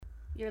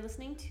You're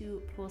listening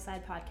to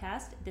Poolside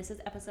Podcast. This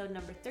is episode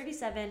number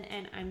 37,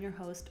 and I'm your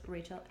host,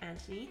 Rachel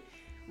Anthony.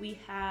 We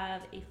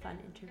have a fun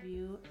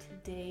interview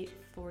today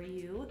for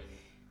you,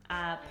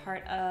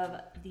 part of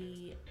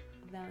the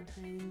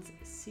Valentine's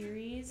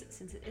series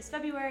since it is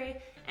February,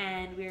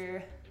 and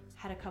we're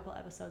had a couple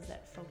episodes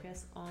that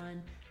focus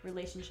on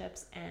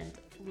relationships and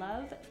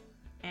love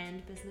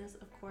and business,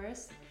 of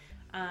course.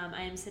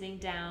 I am sitting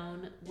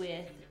down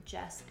with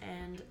Jess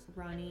and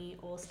Ronnie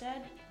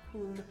Olstead,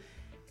 whom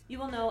you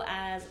will know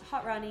as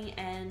Hot Ronnie,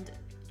 and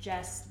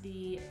Jess,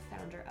 the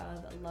founder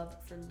of Love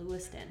for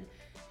Lewiston.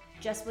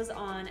 Jess was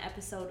on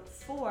episode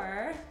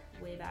 4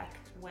 way back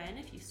when.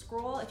 If you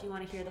scroll, if you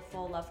want to hear the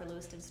full Love for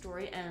Lewiston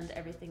story and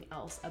everything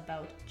else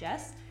about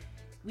Jess,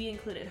 we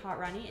included Hot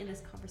Ronnie in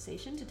this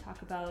conversation to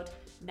talk about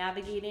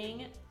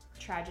navigating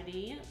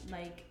tragedy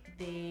like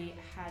they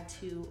had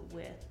to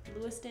with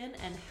Lewiston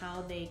and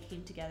how they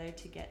came together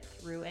to get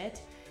through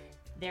it.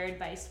 Their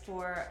advice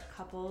for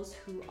couples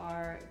who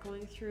are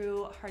going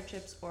through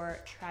hardships or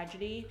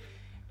tragedy,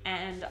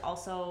 and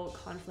also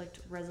conflict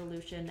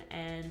resolution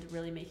and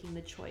really making the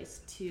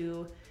choice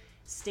to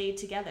stay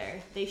together.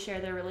 They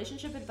share their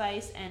relationship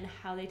advice and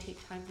how they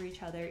take time for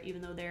each other,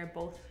 even though they're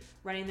both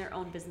running their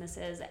own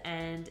businesses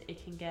and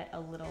it can get a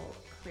little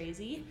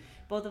crazy.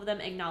 Both of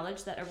them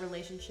acknowledge that a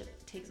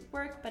relationship takes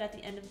work, but at the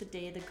end of the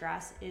day, the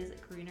grass is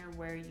greener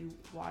where you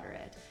water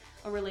it.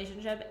 A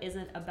relationship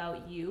isn't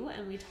about you,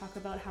 and we talk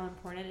about how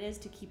important it is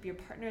to keep your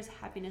partner's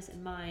happiness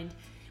in mind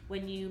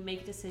when you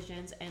make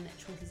decisions and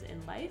choices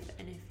in life.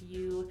 And if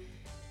you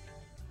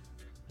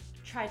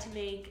try to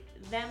make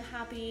them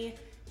happy,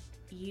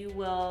 you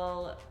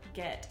will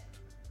get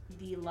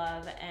the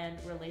love and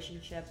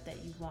relationship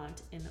that you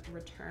want in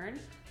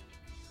return.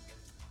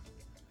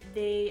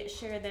 They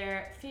share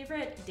their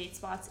favorite date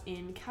spots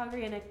in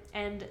Calgary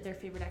and their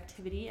favorite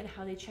activity, and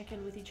how they check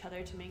in with each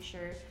other to make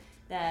sure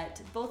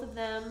that both of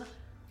them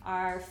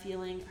are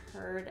feeling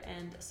heard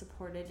and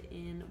supported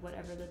in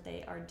whatever that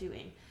they are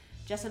doing.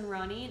 Jess and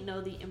Ronnie know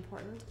the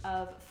importance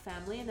of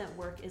family and that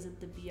work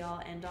isn't the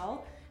be-all,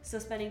 end-all. So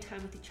spending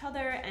time with each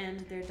other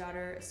and their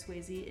daughter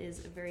Swayze is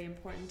very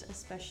important,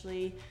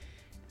 especially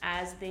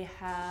as they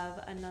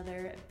have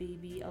another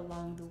baby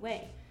along the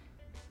way.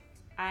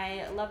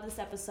 I love this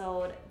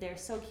episode. They're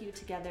so cute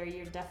together.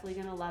 You're definitely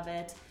going to love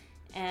it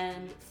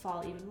and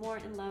fall even more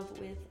in love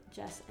with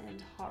Jess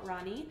and Hot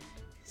Ronnie.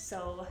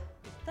 So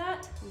with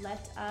that,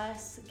 let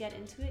us get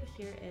into it.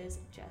 Here is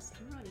Jess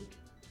and Ronnie.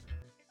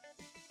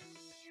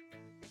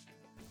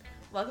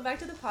 Welcome back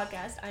to the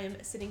podcast. I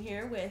am sitting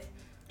here with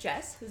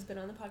Jess, who's been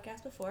on the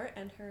podcast before,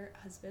 and her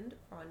husband,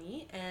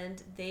 Ronnie,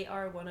 and they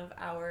are one of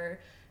our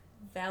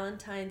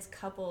Valentine's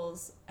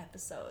couples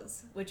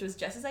episodes, which was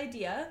Jess's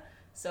idea.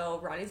 So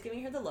Ronnie's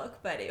giving her the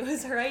look, but it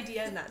was her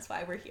idea, and that's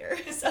why we're here.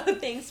 So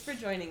thanks for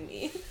joining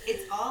me.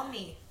 It's all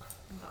me.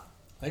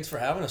 Thanks for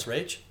having us,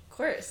 Rach. Of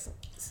course.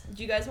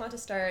 Do you guys want to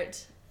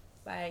start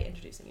by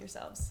introducing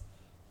yourselves?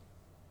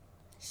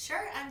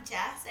 Sure, I'm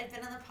Jess. I've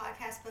been on the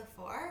podcast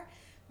before.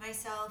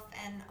 Myself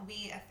and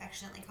we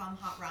affectionately call him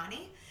Hot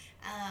Ronnie.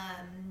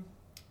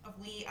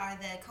 We are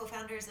the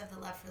co-founders of the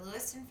Love for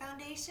Lewiston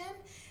Foundation,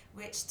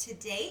 which to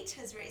date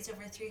has raised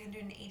over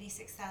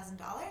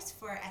 $386,000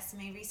 for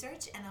SMA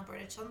research and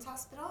Alberta Children's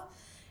Hospital.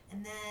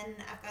 And then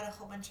I've got a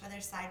whole bunch of other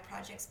side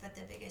projects, but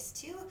the biggest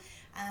two,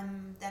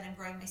 that I'm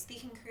growing my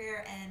speaking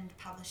career and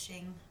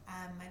publishing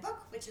my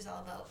book, which is all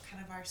about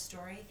kind of our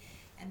story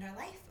and our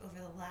life over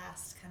the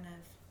last kind of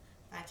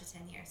 5 to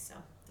 10 years. So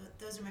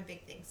those are my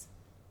big things.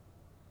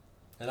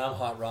 And I'm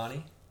Hot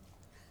Ronnie,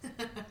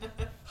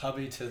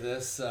 hubby to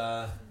this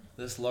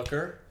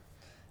looker,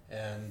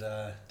 and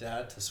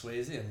dad to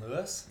Swayze and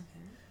Lewis,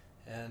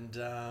 and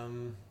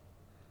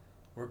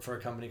work for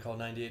a company called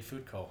 98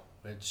 Food Co.,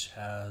 which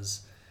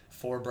has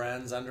 4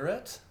 brands under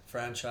it,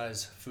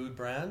 franchise food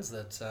brands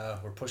that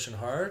we're pushing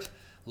hard,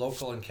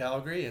 local in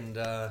Calgary and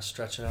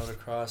stretching out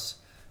across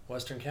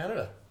Western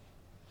Canada.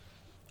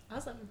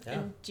 Awesome. Yeah.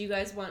 And do you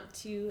guys want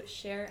to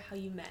share how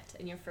you met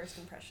and your first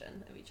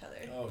impression of each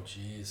other? Oh,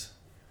 geez.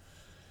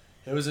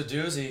 It was a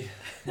doozy.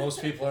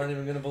 Most people aren't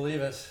even going to believe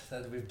it,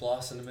 that we've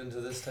blossomed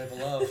into this type of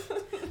love.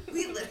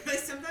 We literally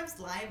sometimes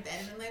lie in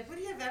bed and I'm like, would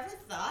you have ever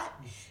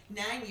thought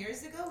 9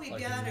 years ago we'd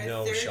be Like, on our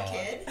no third shot.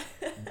 kid?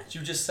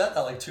 You just said that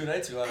like 2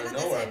 nights ago out I of know,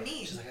 that's nowhere. what I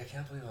mean. She's like, I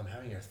can't believe I'm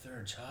having your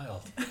 3rd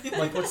child. I'm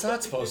like, what's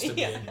that supposed to mean?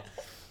 Yeah. I'm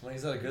like,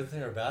 is that a good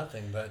thing or a bad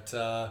thing? But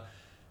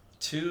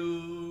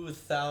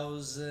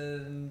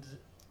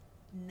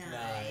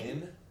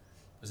 2009,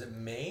 was it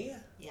May?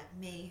 Yeah,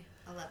 May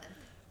 11th.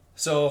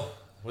 So,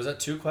 was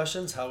that 2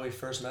 questions? How we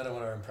first met and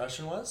what our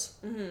impression was?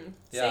 Mm-hmm.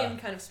 Yeah. Same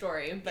kind of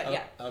story, but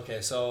yeah. Okay,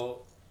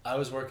 so I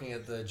was working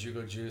at the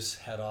Jugo Juice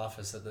head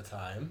office at the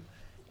time,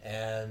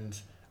 and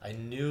I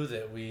knew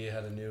that we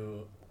had a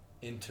new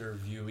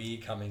interviewee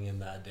coming in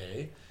that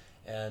day,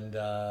 and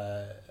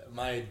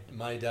my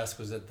desk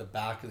was at the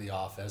back of the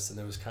office, and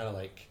there was kind of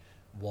like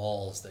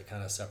walls that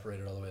kind of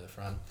separated all the way to the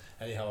front.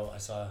 Anyhow, I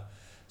saw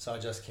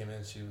Jess came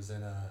in. She was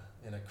in a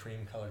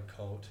cream colored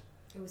coat.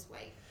 It was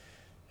white.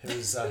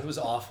 It was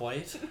off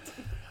white,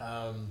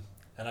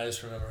 And I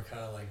just remember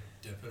kind of like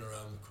dipping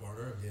around the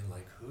corner and being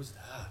like, who's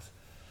that?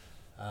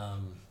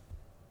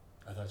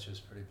 I thought she was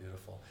pretty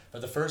beautiful.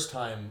 But the first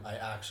time I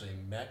actually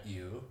met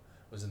you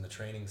was in the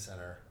training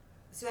center.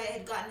 So I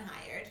had gotten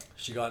hired.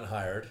 She got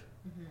hired,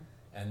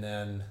 and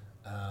then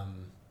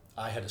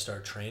I had to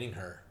start training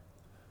her.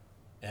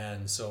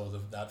 And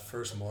so that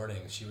first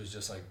morning, she was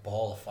just like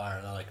ball of fire.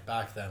 And like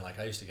back then, like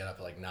I used to get up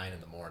at like 9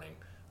 a.m.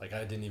 Like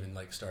I didn't even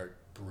like start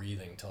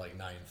breathing till like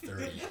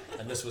 9:30,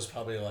 and this was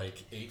probably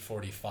like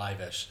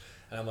 8:45ish.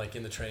 And I'm like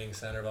in the training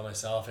center by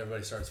myself.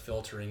 Everybody starts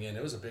filtering in.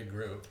 It was a big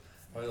group,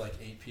 probably like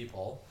 8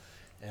 people,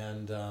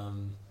 and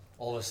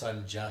all of a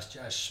sudden, just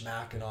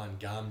smacking on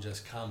gum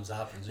just comes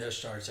up and just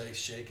starts like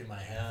shaking my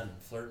hand and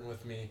flirting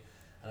with me.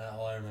 And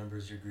all I remember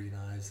is your green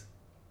eyes.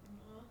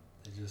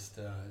 They just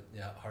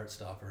heart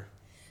stopper.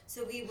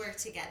 So we worked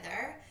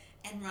together,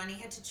 and Ronnie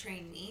had to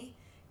train me,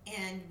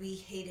 and we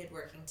hated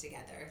working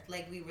together.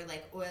 Like we were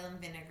like oil and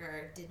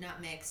vinegar, did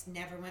not mix,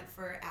 never went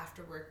for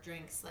after work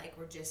drinks. Like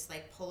we're just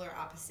like polar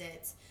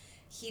opposites.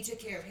 He took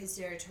care of his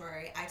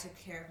territory, I took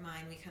care of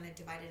mine. We kind of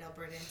divided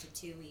Alberta into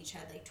two. We each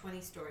had like 20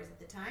 stores at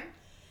the time.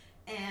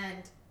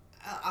 And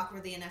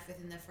awkwardly enough,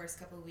 within the first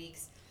couple of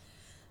weeks,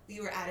 we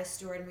were at a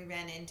store and we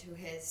ran into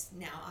his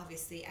now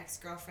obviously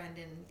ex-girlfriend,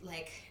 and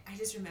like I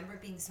just remember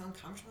being so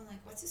uncomfortable. I'm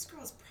like, what's this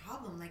girl's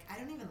problem? Like I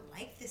don't even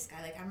like this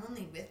guy. Like I'm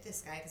only with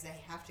this guy because I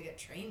have to get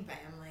trained by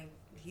him. Like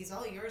he's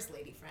all yours,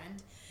 lady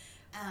friend.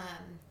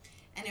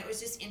 And it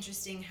was just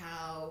interesting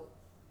how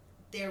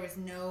there was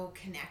no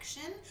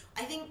connection.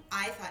 I think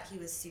I thought he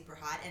was super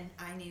hot, and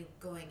I knew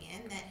going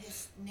in that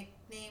his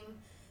nickname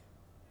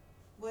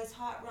was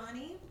Hot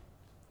Ronnie.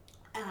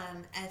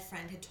 A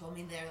friend had told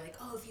me, they're like,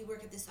 oh, if you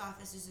work at this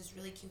office, there's this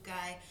really cute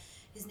guy,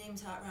 his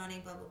name's Hot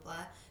Ronnie, blah blah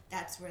blah.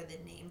 That's where the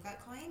name got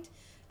coined.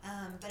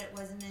 But it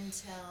wasn't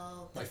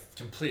until Like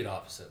complete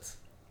opposites.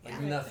 Like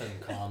Yeah. nothing in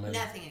common.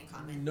 Nothing in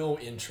common. No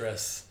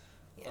interests.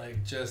 Yeah.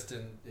 Like just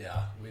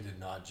we did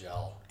not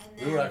gel. And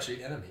We were then-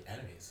 actually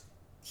enemies.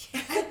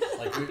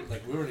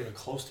 Like we weren't even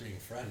close to being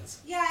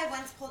friends. Yeah, I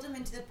once pulled him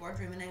into the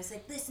boardroom and I was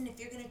like, listen, if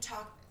you're going to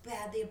talk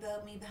badly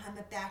about me behind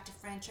my back to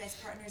franchise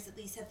partners, at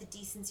least have the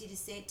decency to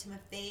say it to my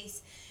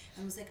face.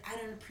 I was like, I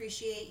don't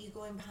appreciate you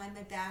going behind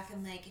my back.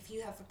 I'm like, if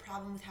you have a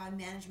problem with how I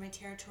manage my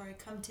territory,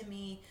 come to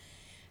me.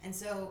 And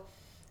so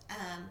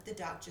the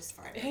dog just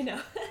farted. I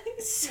know.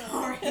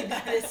 Sorry,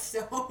 that is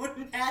so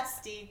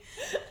nasty.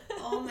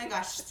 Oh my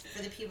gosh,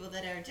 for the people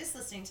that are just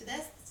listening to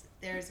this,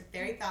 there's a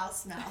very foul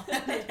smell.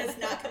 It is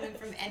not coming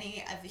from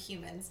any of the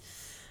humans,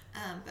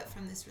 but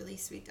from this really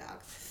sweet dog.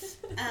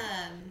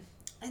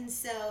 And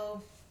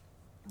so,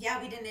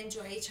 yeah, we didn't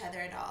enjoy each other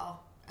at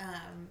all.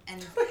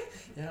 And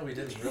Yeah, we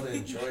didn't really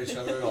enjoy each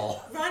other at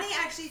all. Ronnie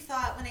actually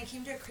thought when I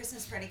came to a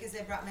Christmas party, because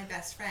I brought my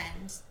best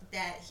friend,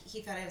 that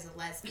he thought I was a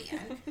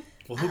lesbian.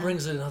 Well, who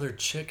brings another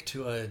chick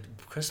to a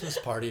Christmas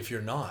party if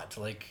you're not?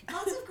 Like,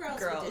 Lots of girls.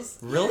 Girls. Would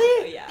just,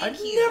 really? Yeah. I've Thank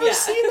you. never Yeah.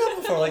 seen that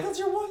before. Like, that's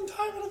your one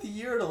time out of the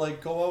year to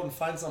like go out and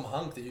find some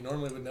hunk that you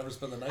normally would never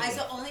spend the night I was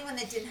with. the only one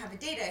that didn't have a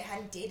date. I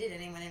hadn't dated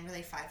anyone in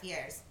really 5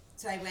 years.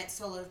 So I went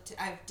solo.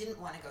 I didn't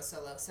want to go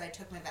solo, so I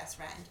took my best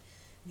friend.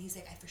 And he's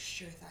like, I for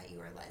sure thought you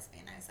were a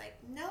lesbian. I was like,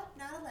 nope,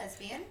 not a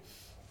lesbian.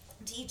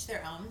 To each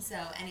their own. So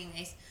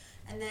anyways,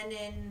 and then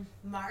in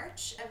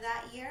March of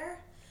that year,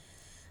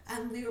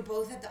 we were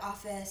both at the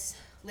office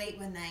late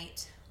one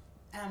night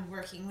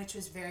working, which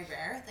was very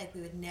rare. Like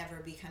we would never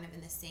be kind of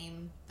in the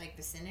same like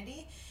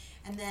vicinity.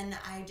 And then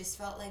I just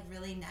felt like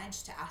really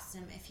nudged to ask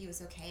him if he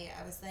was okay.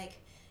 I was like,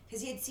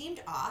 because he had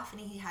seemed off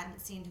and he hadn't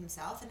seemed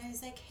himself. And I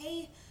was like,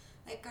 hey,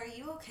 like, are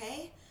you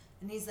okay?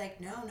 And he's like,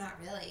 no, not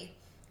really.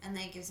 And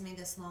then gives me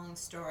this long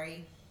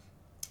story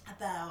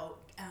about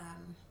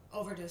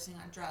overdosing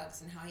on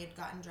drugs and how he had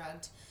gotten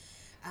drugged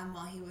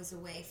while he was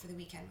away for the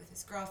weekend with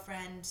his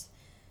girlfriend.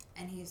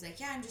 And he was like,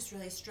 yeah, I'm just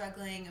really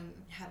struggling.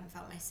 I haven't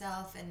felt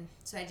myself. And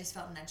so I just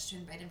felt nudged to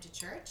invite him to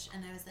church.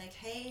 And I was like,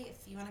 hey,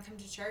 if you want to come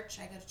to church,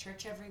 I go to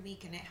church every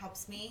week and it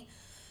helps me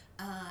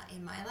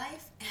in my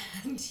life.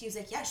 And he was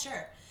like, yeah,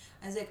 sure.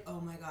 I was like, oh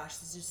my gosh,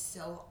 this is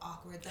so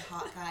awkward. The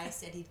hot guy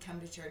said he'd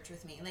come to church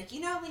with me. Like, you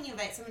know, when you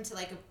invite someone to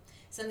like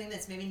something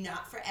that's maybe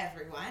not for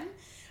everyone,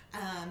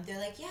 they're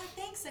like, yeah,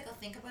 thanks. Like, I'll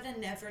think about it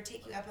and never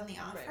take you up on the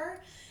offer. Right.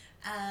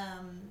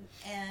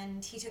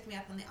 And he took me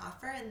up on the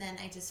offer, and then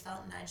I just felt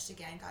nudged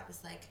again. God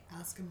was like,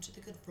 ask him to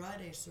the Good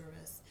Friday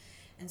service.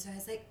 And so I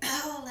was like,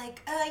 oh, like,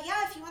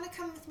 yeah, if you want to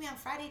come with me on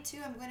Friday too,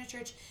 I'm going to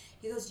church.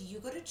 He goes, you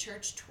go to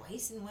church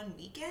twice in one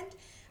weekend?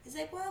 I was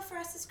like, well, for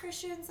us as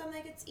Christians, I'm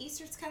like, it's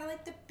Easter. It's kind of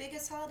like the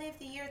biggest holiday of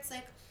the year. It's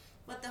like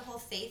what the whole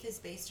faith is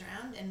based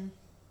around. And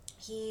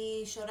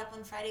he showed up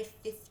on Friday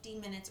 50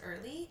 minutes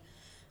early,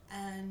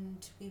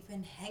 and we've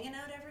been hanging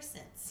out ever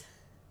since.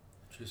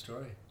 True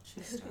story.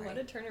 True story. What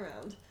a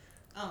turnaround.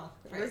 Oh,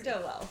 It worked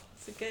out well.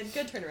 It's a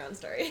good turnaround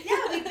story. Yeah,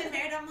 we've been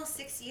married almost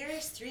 6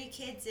 years, 3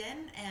 kids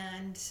in,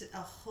 and a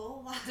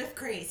whole lot of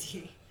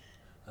crazy.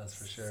 That's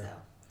for sure. So,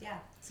 yeah,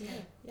 it's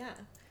good. Yeah.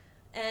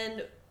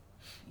 And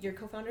you're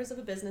co-founders of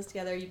a business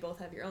together. You both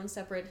have your own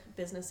separate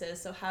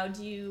businesses. So how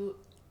do you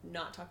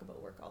not talk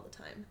about work all the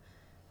time?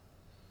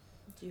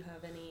 Do you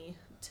have any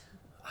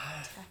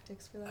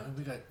tactics for that? I mean,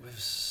 we have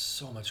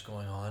so much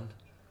going on.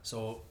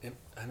 So,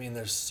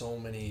 there's so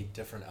many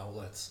different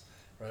outlets,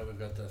 right? We've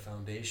got the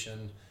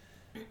foundation.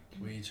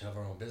 We each have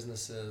our own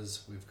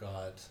businesses. We've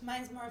got...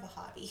 Mine's more of a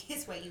hobby,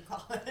 is what you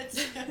call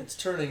it. It's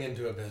turning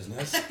into a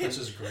business, which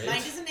is great.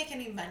 Mine doesn't make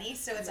any money,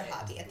 so it's a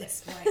hobby at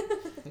this point.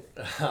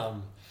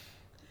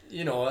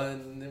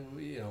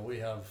 We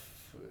have,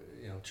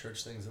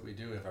 church things that we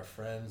do. We have our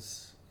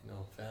friends,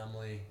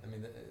 family.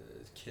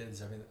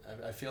 Kids.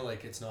 I feel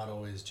like it's not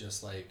always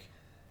just like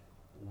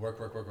work,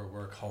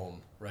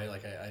 home, right?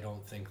 Like, I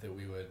don't think that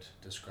we would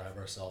describe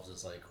ourselves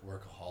as like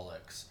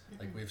workaholics.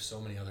 Like, we have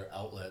so many other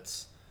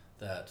outlets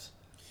that...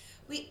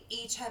 We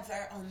each have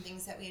our own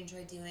things that we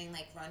enjoy doing.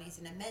 Like, Ronnie's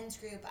in a men's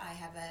group. I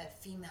have a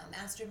female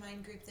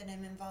mastermind group that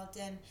I'm involved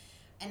in.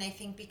 And I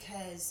think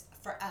because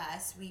for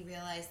us, we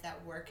realize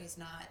that work is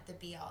not the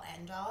be-all,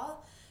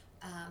 end-all.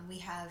 We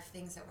have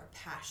things that we're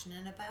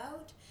passionate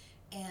about.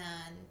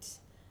 And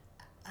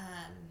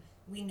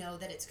we know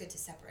that it's good to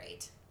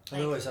separate. And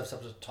we always have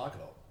stuff to talk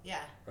about.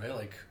 Yeah. Right?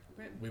 Like,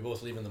 we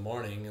both leave in the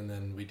morning, and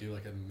then we do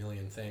like a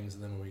million things,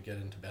 and then when we get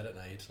into bed at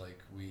night, like,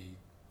 we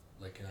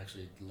can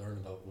actually learn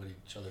about what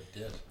each other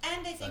did.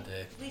 And I think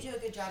we do a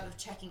good job of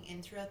checking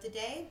in throughout the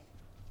day.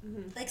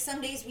 Mm-hmm. Like,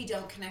 some days we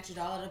don't connect at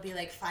all. It'll be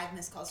like 5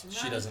 missed calls from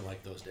Ronnie. She doesn't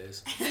like those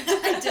days.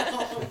 I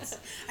don't.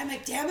 I'm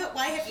like, damn it,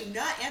 why have you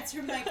not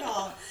answered my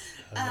call?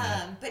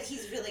 But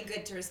he's really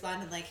good to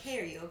respond and like, hey,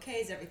 are you okay?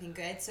 Is everything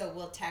good? So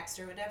we'll text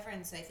or whatever.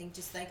 And so I think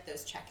just like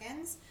those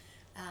check-ins.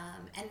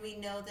 And we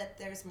know that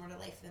there's more to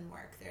life than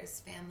work.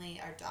 There's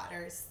family. Our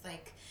daughter's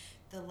like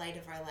the light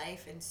of our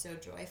life and so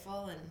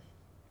joyful. And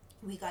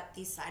we got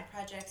these side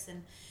projects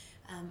and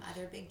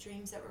other big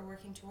dreams that we're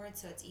working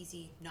towards. So it's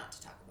easy not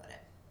to talk about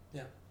it.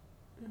 Yeah.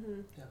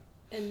 Mm-hmm.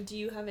 Yeah. And do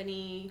you have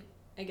any,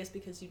 I guess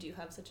because you do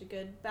have such a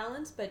good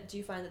balance, but do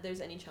you find that there's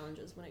any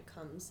challenges when it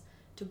comes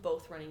to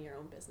both running your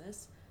own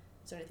business?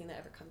 Is there anything that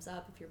ever comes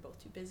up if you're both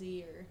too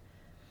busy or?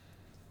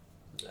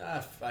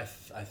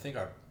 I think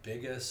our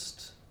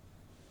biggest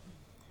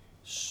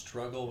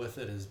struggle with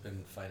it has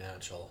been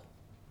financial,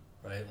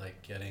 right? Like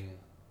getting,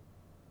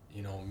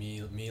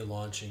 me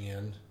launching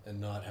in and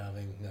not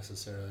having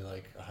necessarily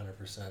like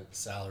 100%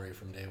 salary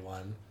from day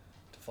one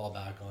to fall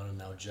back on, and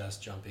now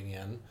just jumping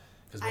in.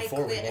 Because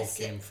before we both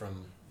came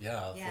from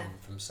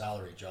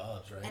salary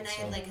jobs, right? And I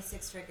had like a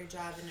 6-figure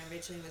job and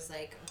originally was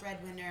like a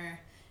breadwinner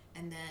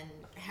and then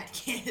had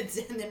kids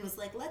and then was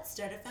like, let's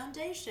start a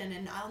foundation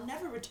and I'll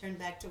never return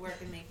back to work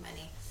and make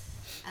money.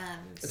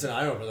 It's an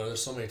eye-opener.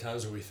 There's so many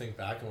times where we think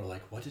back and we're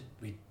like, what did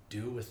we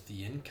do with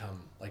the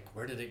income? Like,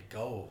 where did it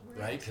go,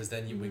 right? Because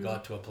then we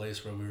got to a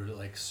place where we were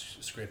like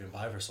scraping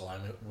by for so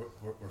long.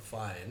 We're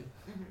fine.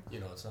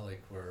 Mm-hmm. It's not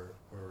like we're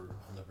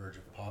on the verge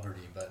of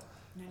poverty, but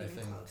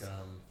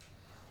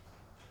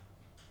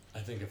I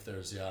think if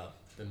there's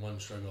been one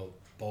struggle,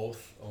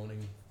 both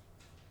owning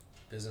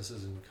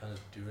businesses and kind of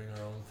doing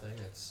our own thing,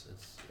 it's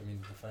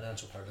the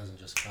financial part doesn't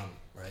just come,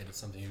 right? It's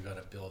something you've got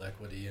to build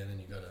equity in, and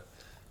you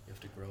have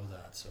to grow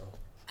that. So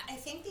I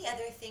think the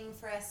other thing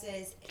for us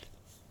is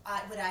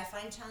what I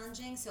find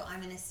challenging. So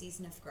I'm in a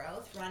season of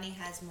growth. Ronnie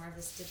has more of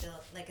a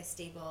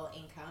stable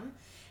income,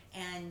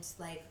 and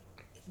like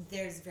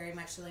there's very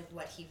much like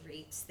what he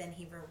reaps then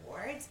he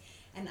rewards,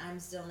 and I'm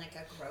still in like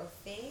a growth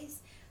phase.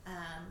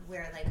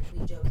 Where like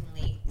we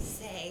jokingly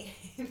say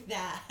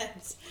that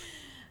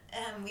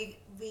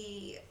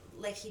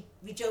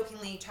we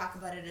jokingly talk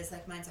about it as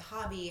like mine's a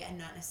hobby and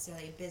not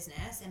necessarily a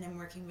business, and I'm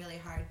working really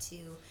hard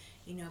to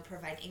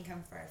provide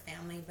income for our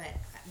family, but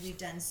we've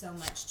done so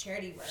much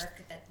charity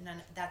work that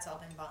that's all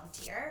been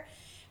volunteer.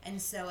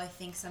 And so I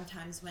think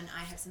sometimes when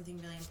I have something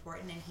really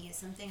important and he has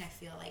something, I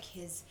feel like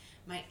his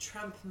might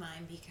trump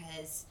mine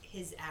because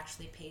his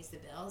actually pays the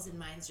bills and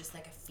mine's just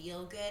like a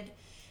feel good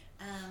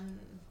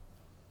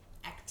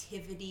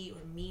activity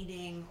or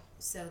meeting,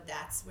 so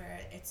that's where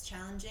it's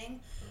challenging.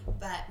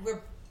 But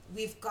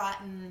we've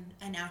gotten,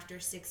 and after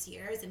 6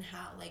 years and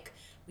how like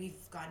we've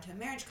gone to a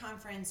marriage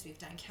conference, we've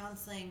done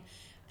counseling,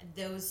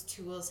 those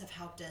tools have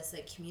helped us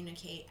like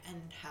communicate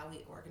and how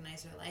we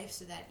organize our life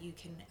so that you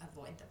can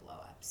avoid the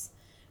blow-ups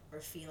or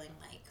feeling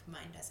like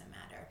mine doesn't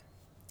matter.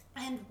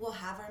 And we'll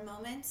have our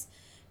moments,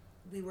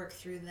 we work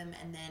through them,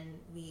 and then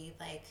we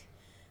like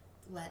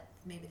let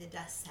maybe the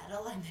dust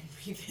settle and then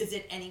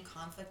revisit any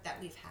conflict that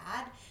we've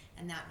had,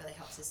 and that really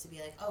helps us to be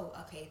like, oh,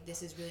 okay,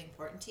 this is really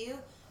important to you,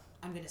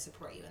 I'm going to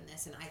support you in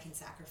this, and I can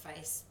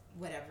sacrifice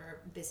whatever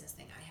business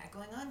thing I had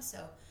going on. So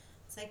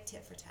it's like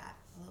tit for tat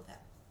a little bit.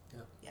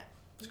 Yeah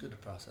It's good to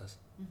process.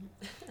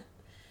 Mm-hmm.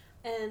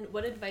 And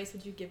what advice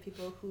would you give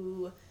people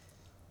who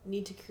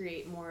need to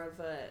create more of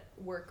a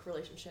work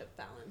relationship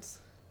balance?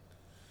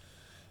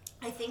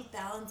 I think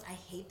balance, I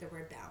hate the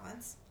word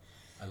balance.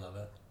 I love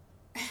it.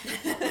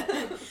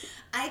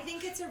 I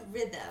think it's a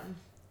rhythm,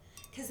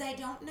 because I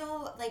don't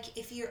know, like,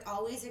 if you're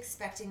always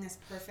expecting this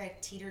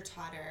perfect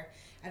teeter-totter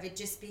of it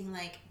just being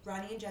like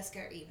Ronnie and Jessica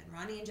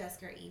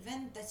are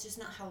even, that's just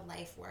not how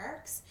life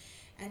works.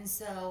 And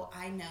so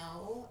I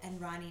know, and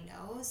Ronnie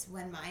knows,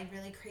 when my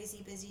really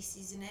crazy busy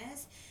season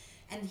is,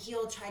 And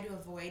he'll try to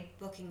avoid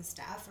booking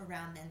stuff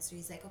around then. So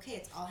he's like, okay,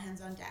 it's all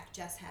hands on deck.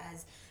 Jess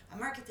has a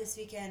market this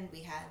weekend. We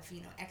have,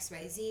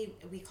 XYZ.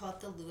 We call it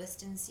the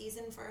Lewiston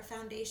season for our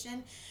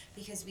foundation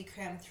because we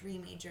cram 3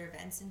 major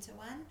events into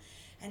one.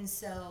 And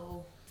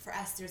so for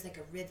us, there's like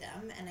a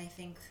rhythm. And I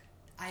think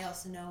I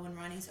also know when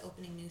Ronnie's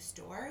opening new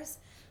stores,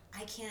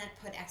 I can't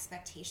put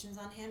expectations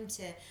on him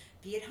to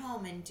be at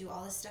home and do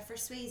all this stuff for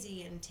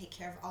Swayze and take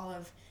care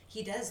of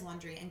he does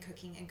laundry and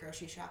cooking and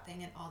grocery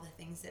shopping and all the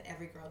things that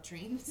every girl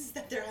dreams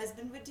that their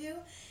husband would do.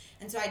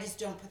 And so I just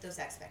don't put those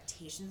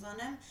expectations on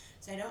him.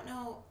 So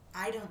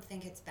I don't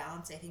think it's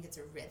balance. I think it's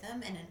a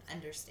rhythm and an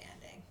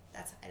understanding.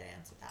 That's how I'd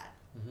answer that.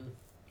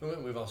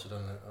 Mm-hmm. We've also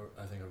done,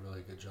 I think, a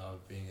really good job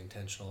of being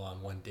intentional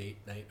on one date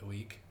night a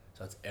week.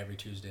 So that's every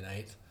Tuesday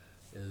night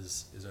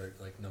is our,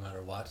 like, no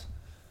matter what.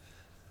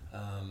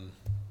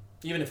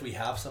 Even if we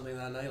have something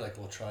that night, like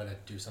we'll try to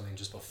do something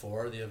just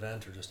before the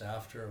event or just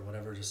after or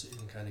whatever, just so you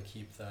can kind of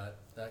keep that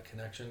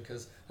connection,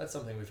 because that's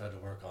something we've had to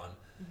work on.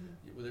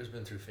 Mm-hmm. There's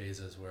been through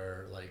phases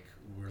where like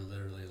we're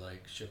literally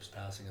like ships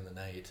passing in the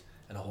night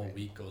and a whole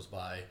week goes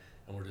by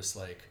and we're just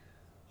like,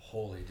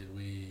 holy, did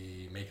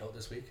we make out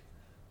this week?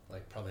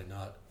 Like probably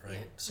not, right?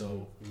 Yeah.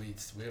 So we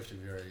have to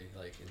be very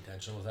like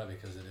intentional with that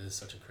because it is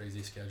such a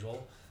crazy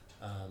schedule.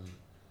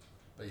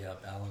 But yeah,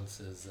 balance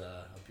is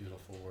a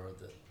beautiful word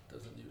that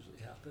doesn't usually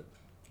happen.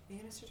 Are you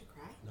gonna start to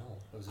cry? No,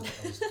 I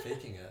was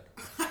faking it.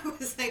 I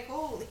was like,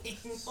 holy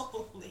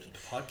moly.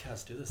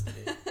 Podcasts do this to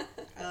me.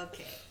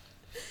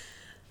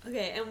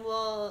 Okay, and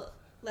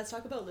let's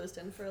talk about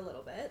Lewiston for a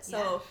little bit.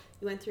 So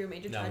you went through a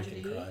major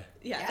tragedy. Now we can cry.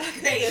 Yeah,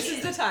 great. This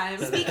is the time.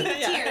 Speaking of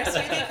tears,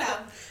 here they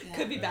come.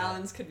 Could be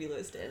balance, could be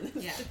Lewiston.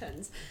 Yeah.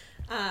 Depends.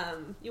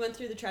 You went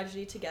through the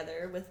tragedy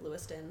together with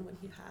Lewiston when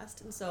he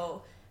passed, and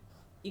so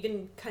you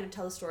can kind of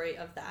tell the story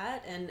of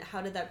that, and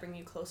how did that bring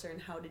you closer,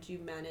 and how did you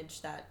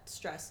manage that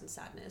stress and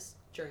sadness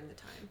during the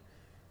time,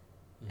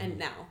 and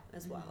now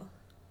as well?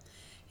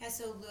 Yeah,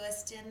 so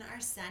Lewiston, our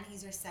son,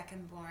 he's our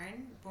second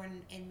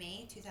born in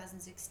May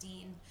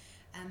 2016,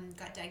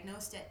 got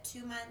diagnosed at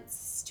 2.5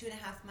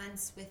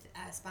 months with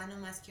spinal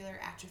muscular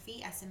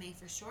atrophy, SMA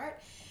for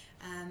short.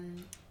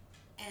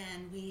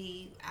 And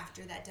we,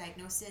 after that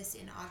diagnosis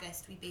in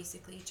August, we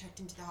basically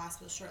checked into the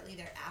hospital shortly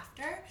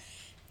thereafter.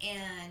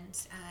 And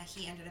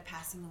he ended up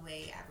passing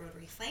away at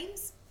Rotary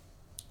Flames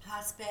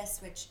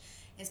Hospice, which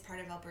is part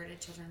of Alberta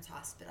Children's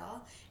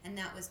Hospital. And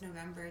that was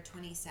November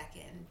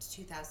 22nd,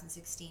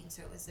 2016.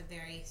 So it was a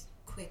very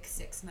quick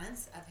 6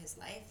 months of his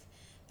life.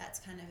 That's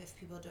kind of, if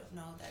people don't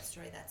know that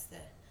story, that's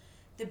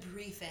the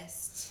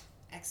briefest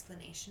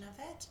explanation of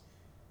it.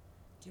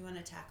 Do you want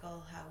to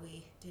tackle how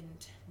we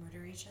didn't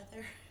murder each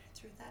other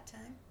through that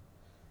time?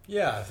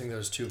 Yeah, I think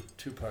there's two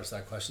parts to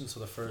that question. So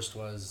the first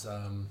was,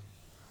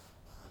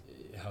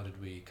 how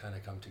did we kind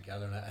of come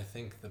together? And I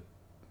think the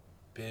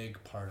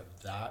big part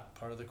of that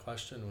part of the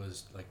question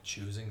was like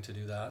choosing to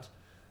do that.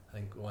 I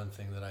think one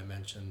thing that I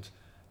mentioned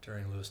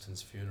during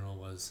Lewiston's funeral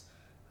was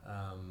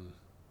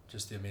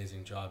just the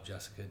amazing job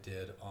Jessica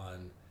did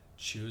on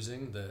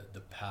choosing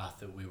the path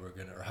that we were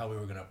gonna, or how we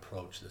were gonna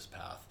approach this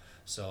path.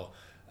 So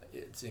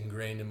it's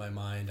ingrained in my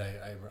mind.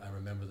 I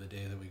remember the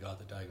day that we got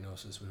the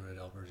diagnosis. We were at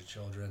Alberta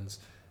Children's.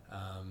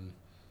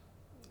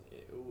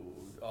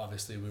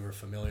 Obviously we were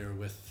familiar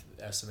with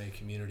SMA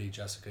community,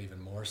 Jessica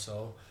even more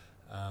so.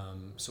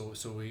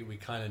 So we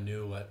kind of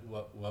knew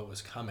what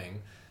was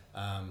coming,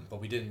 but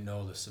we didn't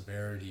know the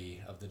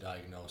severity of the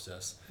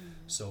diagnosis.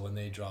 So when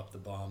they dropped the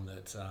bomb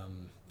that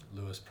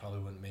Lewis probably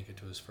wouldn't make it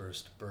to his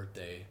first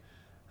birthday,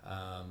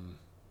 I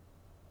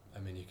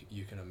mean,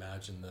 you can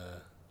imagine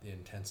the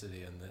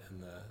intensity and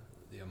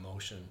the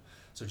emotion.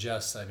 So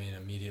Jess, I mean,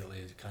 immediately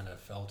kind of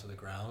fell to the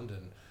ground,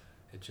 and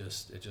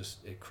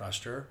it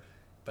crushed her.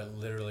 But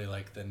literally,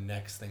 like, the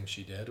next thing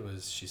she did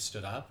was she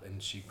stood up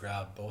and she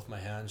grabbed both my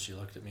hands. She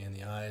looked at me in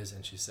the eyes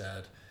and she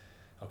said,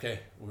 okay,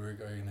 we're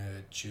going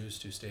to choose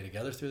to stay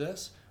together through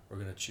this. We're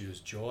going to choose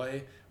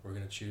joy. We're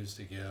going to choose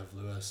to give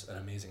Lewis an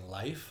amazing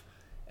life.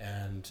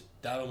 And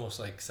that almost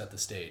like set the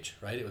stage,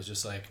 right? It was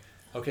just like,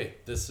 okay,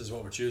 this is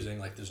what we're choosing.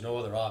 Like, there's no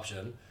other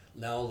option.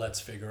 Now let's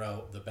figure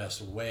out the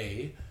best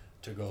way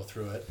to go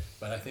through it.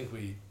 But I think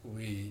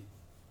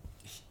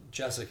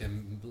Jessica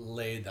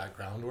laid that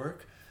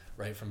groundwork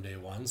right from day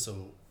one,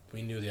 so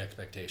we knew the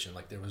expectation.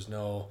 Like, there was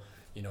no,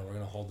 we're going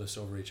to hold this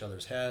over each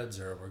other's heads,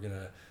 or we're going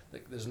to,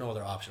 like, there's no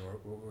other option.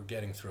 We're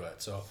getting through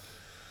it. So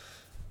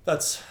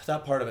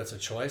that part of it's a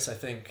choice. I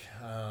think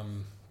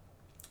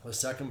the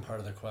second part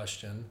of the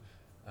question,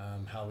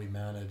 how we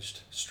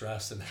managed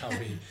stress and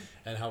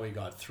how we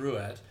got through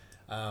it,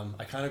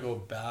 I kind of go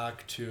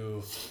back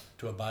to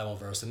a Bible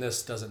verse, and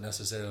this doesn't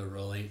necessarily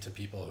relate to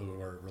people who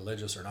are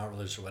religious or not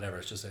religious or whatever.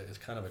 It's just it's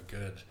kind of a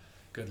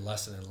good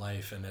lesson in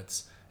life, and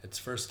it's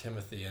 1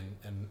 Timothy,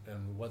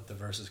 and what the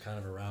verse is kind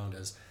of around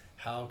is,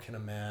 how can a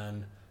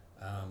man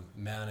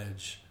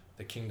manage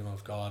the kingdom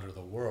of God or the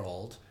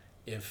world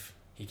if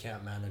he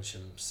can't manage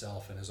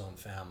himself and his own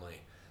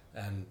family?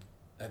 And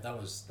that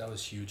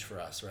was huge for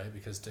us, right?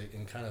 Because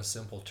in kind of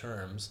simple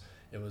terms,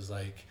 it was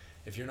like,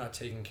 if you're not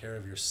taking care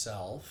of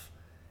yourself,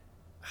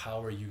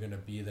 how are you going to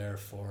be there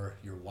for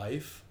your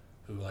wife,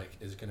 who like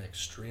is going to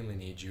extremely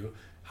need you?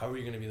 How are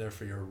you going to be there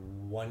for your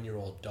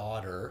 1-year-old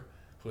daughter,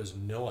 who has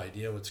no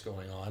idea what's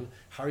going on?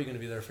 How are you going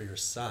to be there for your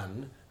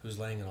son, who's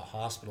laying in a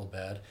hospital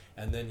bed?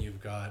 And then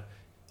you've got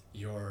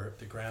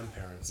the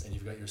grandparents, and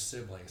you've got your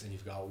siblings, and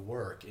you've got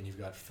work, and you've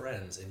got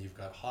friends, and you've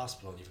got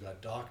hospital, and you've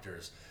got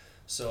doctors.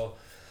 So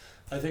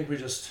I think we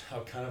just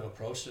have kind of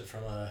approached it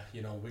from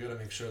we got to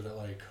make sure that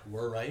like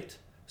we're right.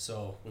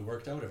 So we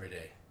worked out every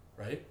day,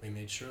 right? We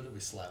made sure that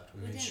we slept.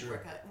 We made didn't sure.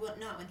 work out. Well,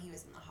 not when he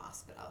was in the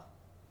hospital.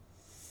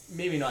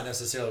 Maybe not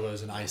necessarily when it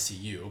was in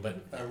ICU,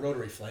 but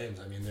Rotary Flames.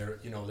 I mean, there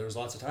was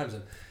lots of times,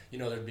 and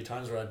there'd be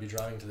times where I'd be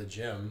driving to the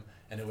gym,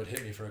 and it would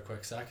hit me for a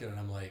quick second, and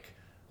I'm like,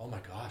 oh my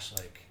gosh,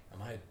 like,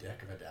 am I a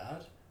dick of a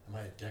dad? Am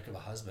I a dick of a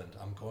husband?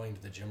 I'm going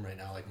to the gym right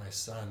now. Like, my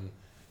son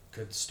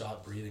could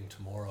stop breathing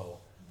tomorrow,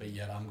 but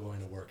yet I'm going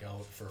to work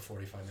out for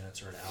 45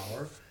 minutes or an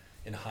hour.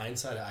 In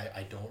hindsight,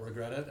 I don't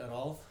regret it at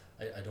all.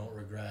 I don't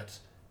regret,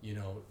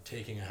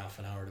 taking a half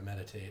an hour to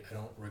meditate. I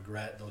don't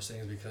regret those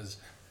things, because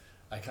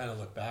I kind of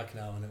look back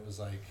now, and it was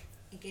like,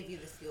 it gave you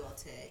the fuel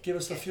to give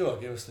us the fuel,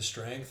 give us the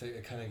strength.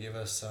 It kind of gave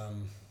us,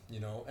 and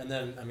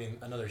then, I mean,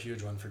 another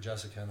huge one for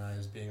Jessica and I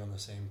is being on the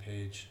same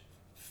page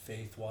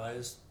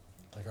faith-wise,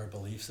 like our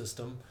belief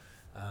system.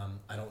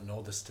 I don't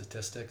know the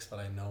statistics, but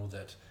I know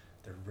that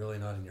they're really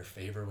not in your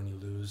favor when you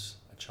lose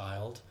a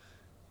child.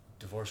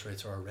 Divorce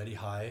rates are already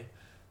high,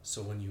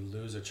 so when you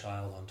lose a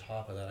child on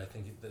top of that, I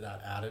think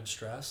that added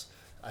stress,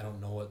 I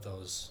don't know what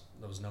those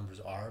numbers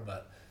are,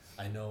 but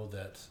I know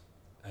that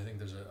I think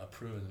there's a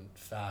proven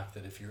fact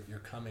that if you're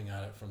coming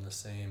at it from the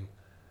same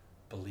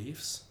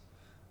beliefs,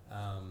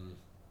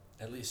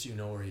 at least you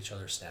know where each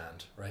other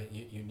stand, right?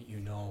 You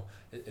know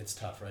it's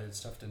tough, right? It's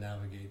tough to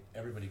navigate.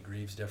 Everybody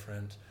grieves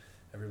different.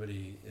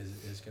 Everybody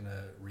is going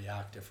to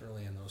react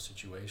differently in those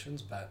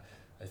situations, but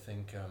I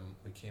think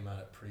we came at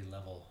it pretty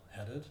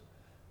level-headed.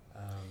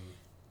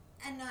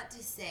 And not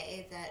to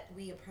say that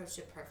we approached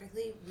it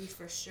perfectly. We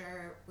for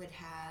sure we'd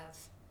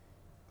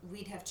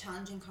have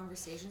challenging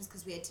conversations,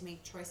 because we had to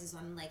make choices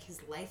on like his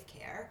life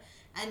care.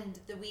 And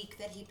the week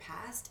that he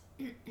passed,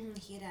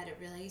 he had a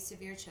really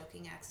severe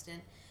choking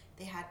accident.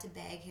 They had to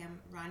bag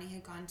him. Ronnie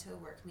had gone to a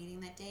work meeting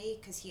that day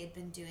because he had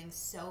been doing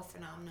so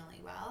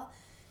phenomenally well.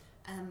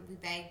 We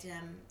bagged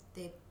him.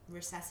 They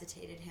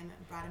resuscitated him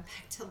and brought him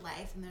back to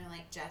life. And they're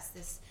like,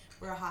 Jess,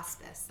 we're a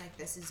hospice. Like,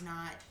 this is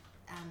not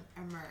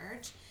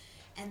emerge.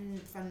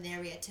 And from there,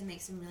 we had to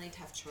make some really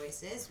tough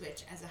choices,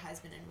 which as a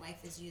husband and wife,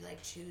 as you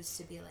like choose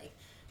to be like,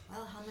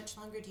 well, how much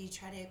longer do you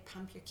try to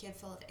pump your kid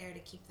full of air to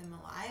keep them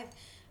alive?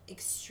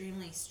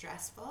 Extremely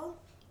stressful.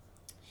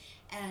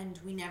 And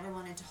we never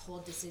wanted to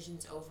hold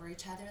decisions over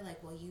each other,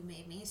 like, well, you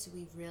made me. So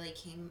we really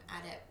came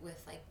at it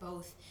with like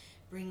both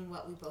bringing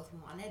what we both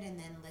wanted and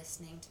then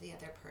listening to the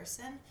other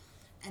person.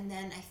 And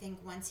then I think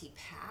once he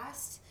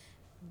passed,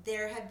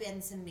 there have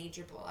been some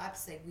major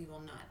blow-ups. Like, we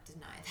will not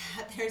deny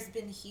that. There's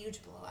been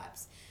huge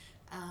blow-ups.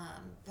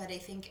 But I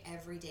think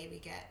every day we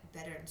get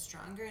better and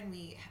stronger, and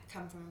we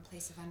come from a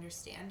place of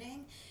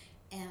understanding.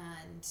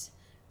 And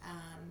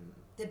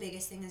the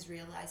biggest thing is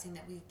realizing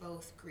that we've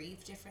both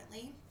grieved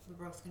differently.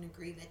 We're both going to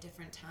grieve at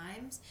different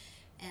times,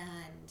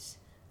 and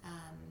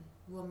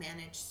we'll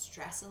manage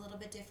stress a little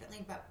bit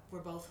differently, but we're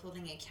both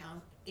holding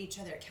each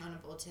other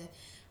accountable to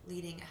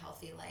leading a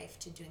healthy life,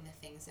 to doing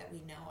the things that we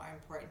know are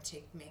important to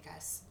make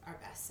us our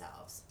best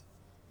selves.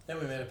 And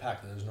we made a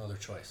pact that there's no other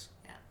choice.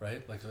 Yeah.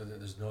 Right? Like,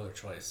 there's no other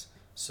choice.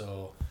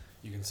 So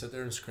you can sit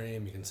there and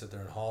scream, you can sit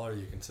there and holler,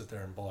 you can sit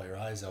there and bawl your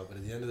eyes out, but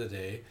at the end of the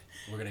day,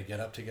 we're going to get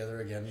up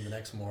together again the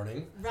next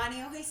morning.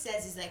 Ronnie always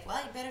says, he's like,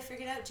 well, you better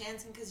figure it out,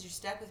 Jansen, because you're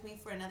stuck with me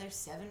for another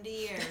 70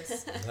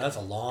 years. That's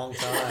a long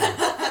time.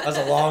 That's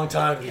a long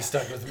time to be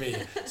stuck with me.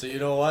 So you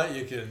know what?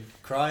 You can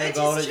cry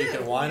about it, you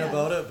can whine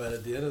about it, but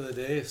at the end of the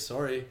day,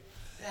 sorry.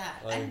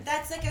 Yeah, and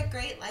that's like a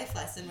great life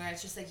lesson, where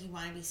it's just like you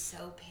want to be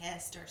so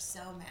pissed or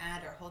so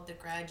mad or hold the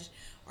grudge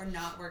or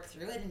not work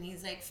through it. And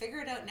he's like,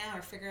 figure it out now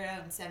or figure it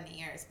out in 70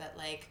 years. But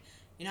like,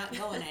 you're not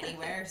going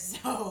anywhere,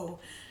 so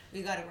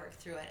we got to work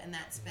through it. And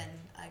that's been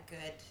a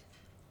good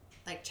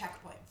like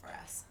checkpoint for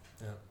us.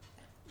 Yeah.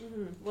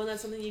 Mm-hmm. Well,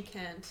 that's something you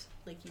can't,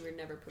 like, you were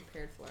never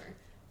prepared for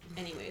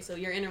anyway. So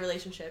you're in a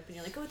relationship and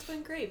you're like, oh, it's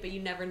going great, but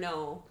you never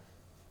know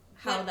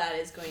how that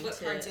is going to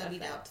parts you'll affect.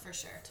 be out for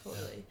sure.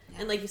 Totally.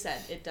 Yeah. And like you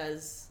said, it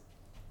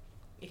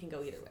can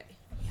go either way.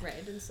 Yeah.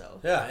 Right. And so.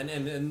 Yeah.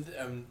 And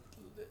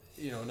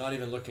not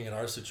even looking at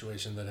our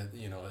situation, that,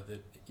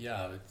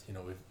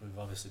 we've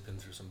obviously been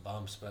through some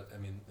bumps, but I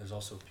mean, there's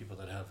also people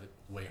that have it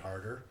way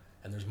harder,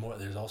 and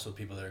there's also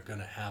people that are going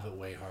to have it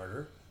way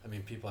harder. I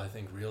mean, people, I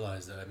think,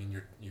 realize that. I mean,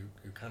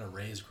 you're kind of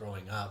raised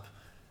growing up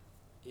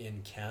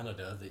in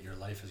Canada that your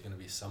life is going to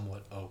be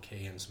somewhat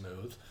okay and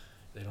smooth.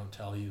 They don't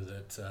tell you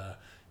that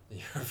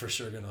you're for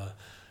sure going to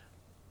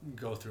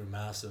go through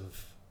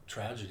massive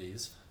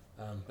tragedies,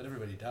 but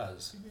everybody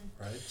does,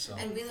 right? So.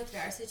 And we looked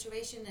at our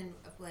situation, and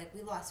like,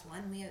 we lost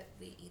one. We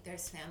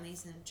there's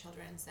families and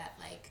children's that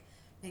like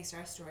makes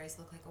our stories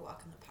look like a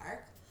walk in the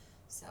park.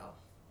 So.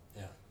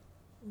 Yeah.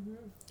 Mm-hmm.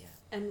 Yeah.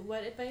 And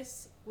what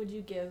advice would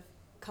you give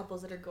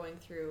couples that are going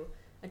through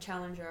a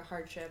challenge or a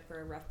hardship or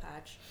a rough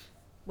patch,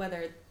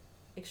 whether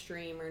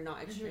extreme or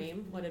not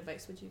extreme, what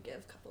advice would you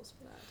give couples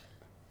for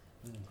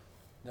that?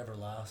 Never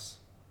lasts.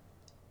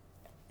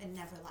 It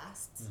never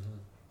lasts. Mm-hmm.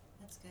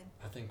 That's good.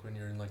 I think when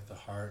you're in like the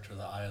heart or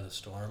the eye of the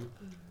storm,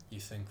 you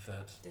think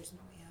that There's no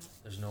way out.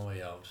 there's no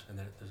way out, and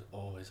there's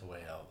always a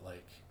way out.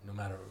 Like no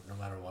matter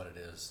what it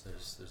is,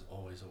 there's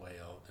always a way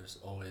out. There's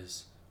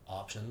always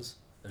options.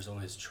 There's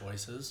always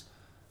choices.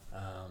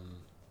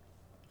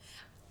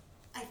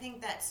 I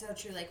think that's so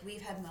true. Like,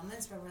 we've had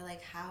moments where we're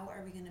like, how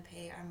are we going to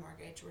pay our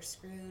mortgage? We're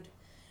screwed.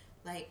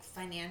 Like,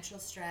 financial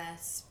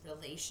stress,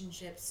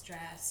 relationship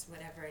stress,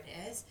 whatever it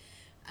is.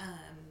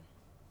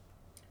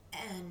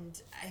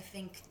 And I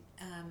think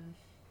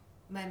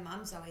my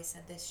mom's always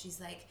said this.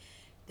 She's like,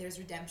 there's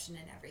redemption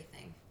in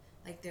everything.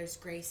 Like, there's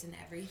grace in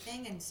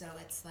everything. And so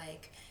it's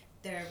like,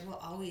 there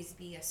will always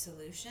be a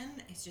solution.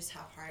 It's just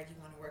how hard you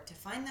want to work to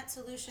find that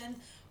solution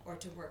or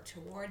to work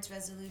towards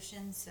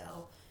resolution.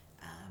 So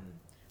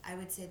I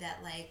would say that,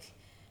 like,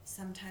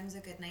 sometimes a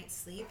good night's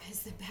sleep is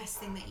the best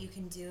thing that you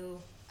can do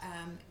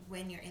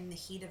when you're in the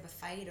heat of a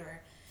fight.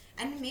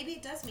 And maybe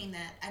it does mean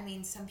that, I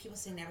mean, some people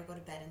say never go to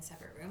bed in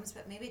separate rooms,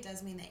 but maybe it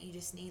does mean that you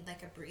just need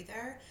like a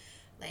breather,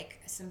 like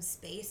some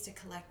space to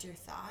collect your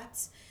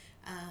thoughts,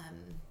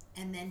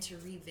 and then to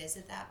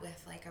revisit that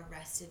with like a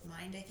rested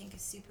mind, I think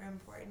is super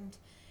important,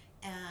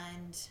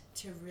 and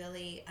to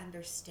really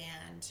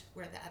understand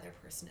where the other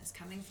person is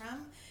coming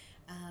from.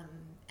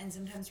 And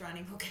sometimes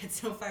Ronnie will get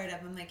so fired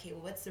up, I'm like, hey,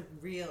 well, what's the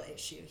real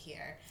issue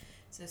here?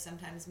 So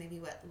sometimes maybe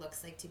what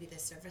looks like to be the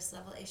surface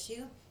level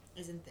issue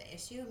isn't the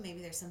issue.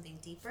 Maybe there's something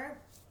deeper.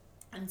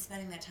 And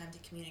spending that time to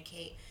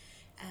communicate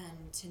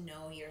and to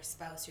know your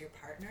spouse or your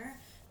partner,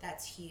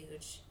 that's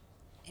huge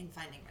in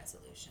finding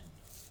resolution.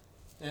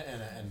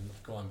 And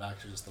going back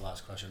to just the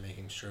last question,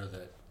 making sure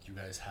that you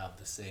guys have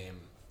the same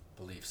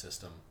belief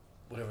system,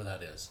 whatever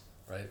that is,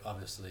 right?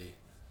 Obviously,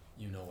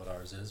 you know what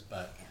ours is,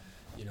 but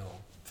you know,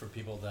 for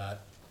people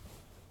that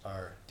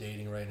are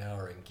dating right now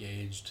or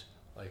engaged,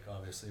 like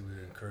obviously we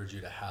would encourage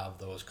you to have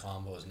those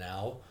combos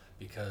now,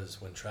 because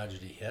when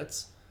tragedy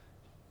hits,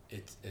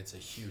 it's a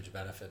huge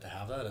benefit to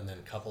have that. And then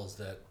couples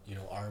that, you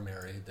know, are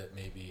married that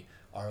maybe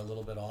are a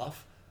little bit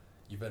off,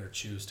 you better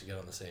choose to get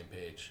on the same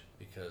page,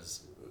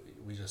 because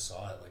we just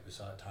saw it. Like, we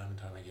saw it time and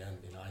time again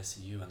in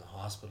ICU, in the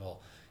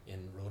hospital,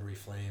 in Rotary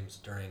Flames,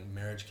 during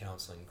marriage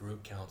counseling,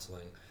 group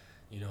counseling.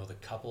 You know, the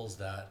couples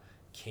that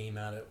came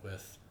at it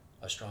with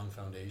a strong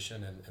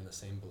foundation and the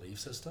same belief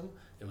system,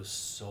 it was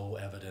so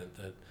evident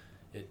that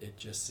it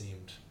just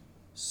seemed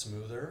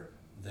smoother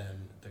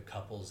than the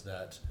couples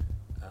that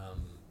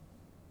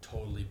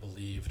totally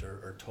believed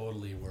or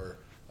totally were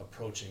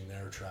approaching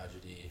their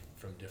tragedy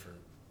from different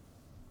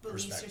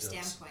Beliefs or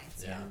perspectives.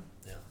 standpoints.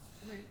 Yeah.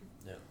 Right.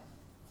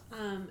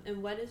 Yeah.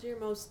 And what is your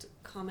most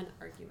common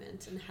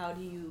argument, and how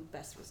do you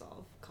best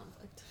resolve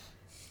conflict?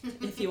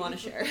 If you want to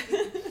share.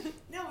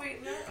 No, we're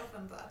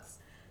open books.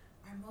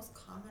 Our most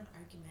common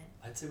argument.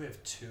 I'd say we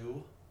have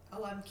two.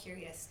 Oh, I'm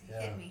curious.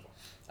 Yeah. Hit me.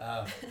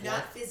 Yeah.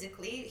 Not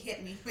physically.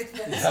 Hit me with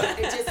the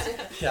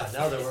Yeah,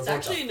 now that we're It's about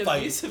actually to an fight.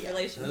 abusive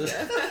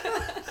relationship.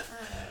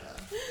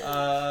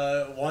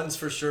 One's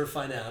for sure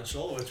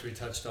financial, which we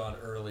touched on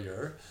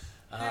earlier.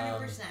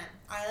 100%.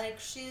 I like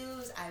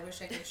shoes. I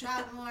wish I could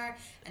shop more.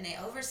 And I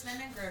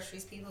overspend on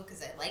groceries, people,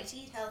 because I like to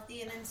eat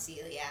healthy and I'm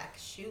celiac.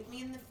 Shoot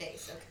me in the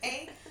face,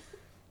 okay?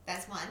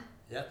 That's one.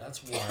 Yeah,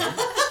 that's one.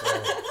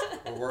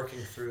 So we're working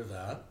through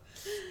that.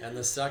 And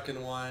the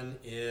second one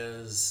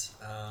is,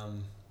 I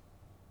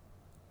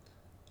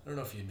don't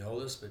know if you know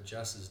this, but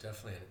Jess is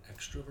definitely an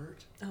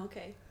extrovert.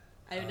 Okay.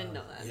 I didn't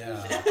know that. Yeah,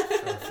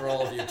 for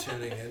all of you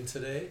tuning in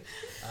today,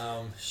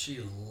 she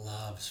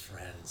loves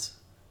friends.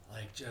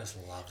 Like, just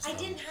loves them. I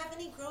didn't have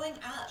any growing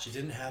up. She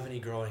didn't have any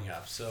growing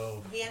up,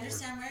 so... We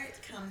understand where it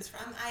comes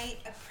from. I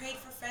prayed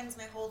for friends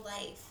my whole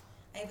life.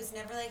 I was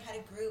never, like, had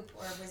a group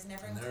or was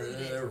never included.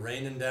 They're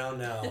raining down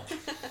now.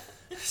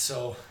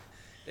 So,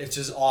 it's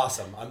just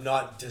awesome. I'm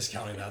not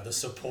discounting that. The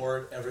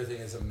support,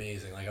 everything is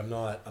amazing. Like, I'm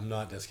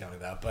not discounting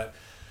that, but...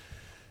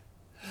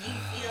 You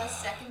feel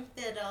second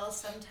fiddle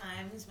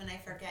sometimes when I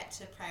forget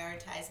to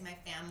prioritize my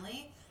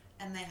family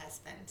and my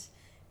husband.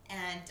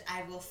 And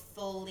I will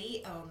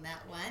fully own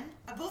that one.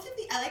 Both of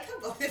you, I like how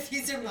both of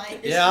you are mine.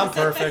 Yeah, I'm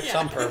perfect. Yeah.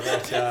 I'm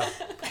perfect, yeah.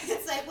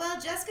 It's like,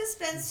 well, Jessica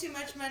spends too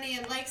much money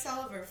and likes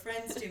all of her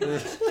friends too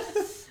much.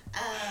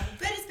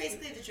 But it's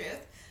basically the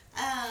truth.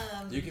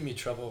 You give me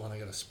trouble when I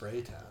get a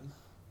spray tan.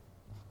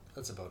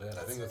 That's about it.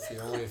 I think that's the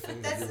only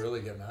thing that you That's-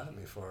 really get mad at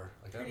me for.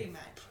 Like, Pretty I'm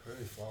much.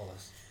 pretty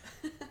flawless.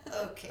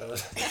 Okay.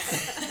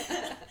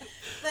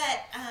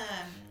 But,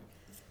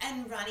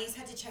 and Ronnie's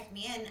had to check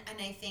me in, and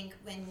I think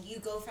when you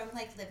go from,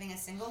 like, living a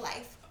single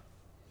life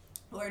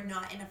or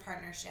not in a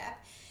partnership,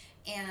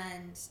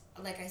 and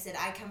like I said,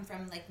 I come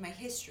from, like, my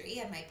history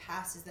and my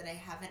past is that I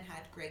haven't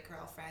had great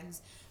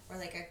girlfriends or,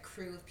 like, a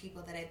crew of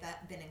people that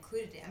I've been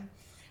included in,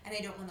 and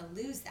I don't want to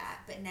lose that.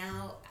 But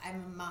now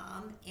I'm a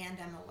mom and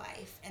I'm a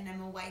wife, and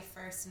I'm a wife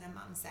first and a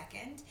mom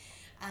second,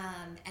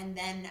 and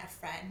then a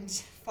friend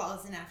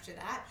falls in after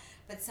that.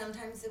 But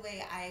sometimes the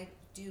way I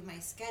do my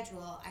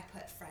schedule, I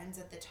put friends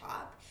at the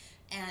top,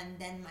 and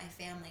then my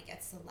family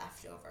gets the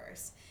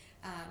leftovers.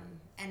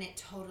 And it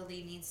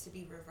totally needs to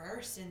be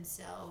reversed, and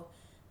so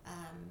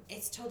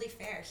it's totally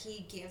fair.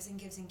 He gives and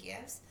gives and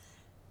gives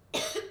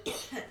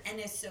and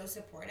is so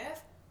supportive,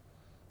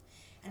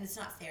 and it's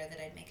not fair that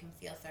I'd make him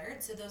feel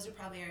third. So those are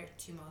probably our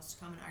two most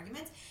common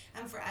arguments.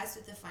 For us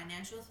with the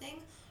financial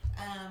thing,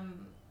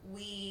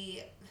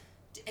 we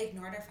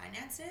ignored our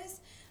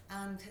finances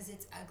because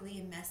it's ugly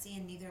and messy,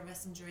 and neither of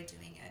us enjoy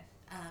doing it.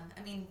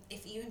 I mean,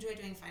 if you enjoy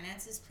doing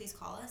finances, please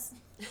call us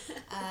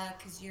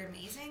because you're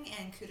amazing,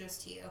 and kudos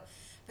to you.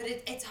 But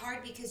it's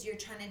hard because you're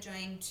trying to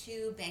join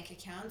two bank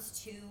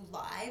accounts, two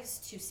lives,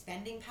 two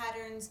spending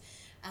patterns,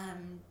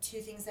 two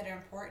things that are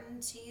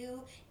important to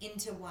you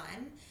into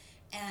one.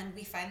 And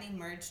we finally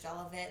merged all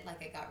of it.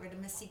 Like, I got rid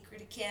of my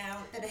secret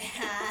account that I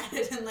had,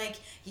 and like,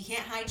 you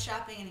can't hide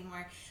shopping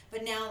anymore.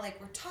 But now, like,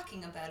 we're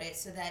talking about it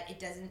so that it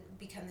doesn't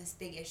become this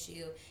big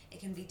issue. It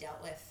can be dealt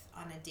with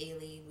on a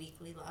daily,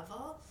 weekly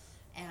level.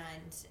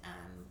 And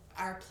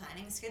our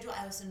planning schedule,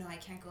 I also know I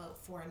can't go out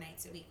 4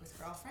 nights a week with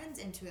girlfriends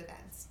into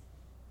events.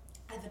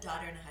 I have a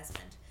daughter and a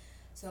husband,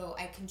 so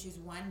I can choose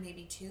 1,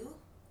 maybe 2,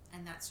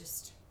 and that's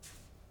just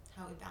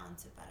how we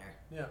balance it better.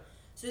 Yeah.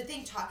 So I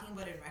think talking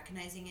about it and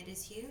recognizing it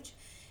is huge,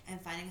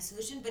 and finding a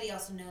solution. But he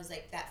also knows,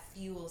 like, that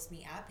fuels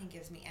me up and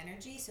gives me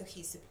energy, so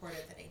he's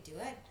supportive that I do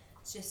it.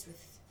 It's just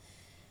with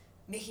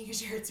making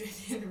sure it's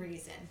within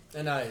reason.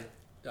 And I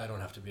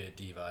don't have to be a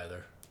diva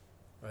either,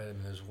 right? I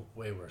mean, there's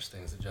way worse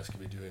things that Jess could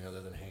be doing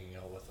other than hanging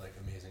out with like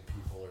amazing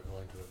people or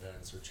going to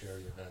events or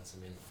charity events.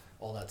 I mean,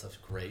 all that stuff's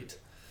great.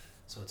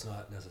 So it's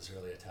not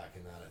necessarily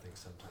attacking that. I think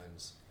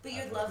sometimes. But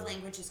your love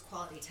language is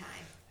quality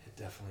time. It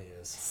definitely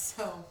is.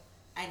 So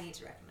I need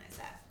to recognize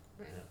that.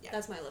 Right. Yeah.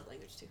 That's my love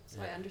language too,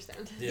 so I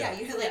understand. Yeah,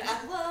 you're like,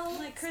 hello. I'm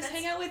like, Chris,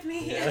 hang out with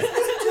me. Yeah. Spend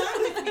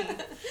time with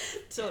me.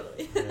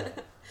 Totally.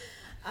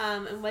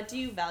 Yeah. And what do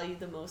you value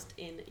the most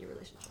in your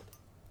relationship?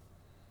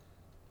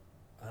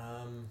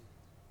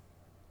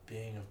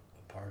 Being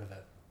a part of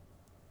it.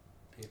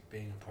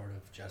 Being a part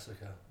of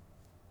Jessica.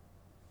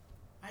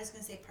 I was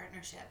gonna say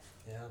partnership.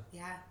 Yeah.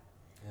 Yeah.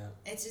 Yeah.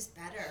 It's just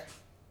better.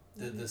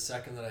 The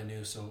second that I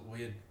knew, so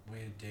we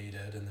had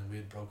dated, and then we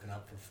had broken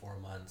up for 4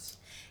 months.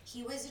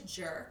 He was a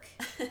jerk,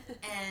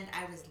 and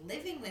I was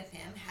living with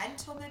him, hadn't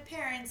told my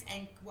parents,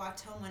 and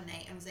walked home one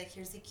night and was like,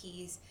 here's the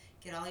keys,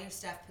 get all your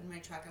stuff, put in my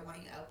truck, I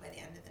want you out by the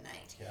end of the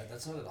night. Yeah,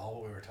 that's not at all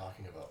what we were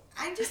talking about.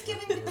 I'm just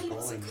giving We the were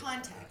people some going-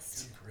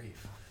 context. Good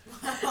grief.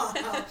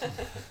 Wow.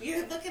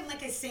 You're looking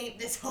like a saint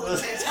this whole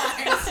entire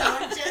time, so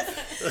I'm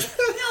just...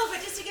 No,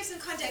 but just to give some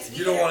context.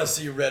 You don't want to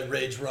see Red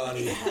Rage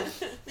Ronnie. Yeah.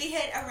 We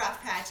hit a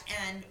rough patch,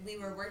 and we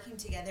were working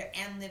together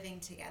and living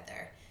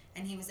together.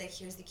 And he was like,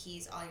 here's the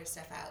keys, all your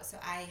stuff out. So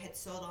I had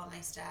sold all my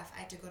stuff.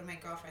 I had to go to my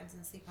girlfriend's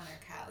and sleep on her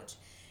couch.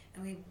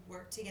 And we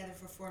worked together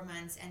for 4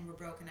 months, and we're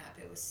broken up.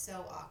 It was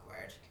so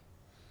awkward.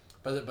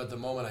 But the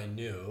moment I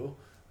knew,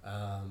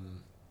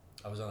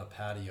 I was on a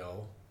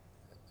patio,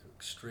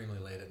 extremely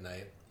late at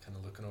night, kind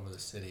of looking over the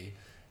city,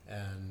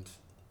 and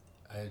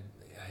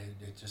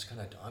it just kind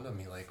of dawned on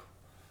me, like,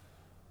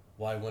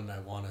 why wouldn't I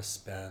want to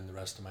spend the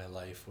rest of my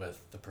life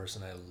with the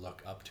person I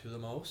look up to the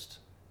most,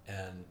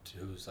 and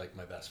who's like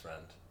my best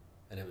friend?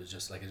 And it was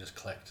just like, it just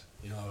clicked.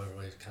 You know how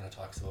everybody kind of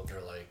talks about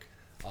their like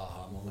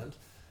aha moment,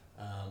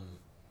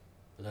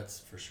 but that's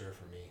for sure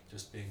for me,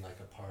 just being like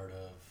a part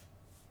of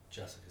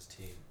Jessica's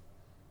team,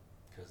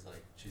 because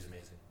like, she's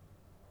amazing.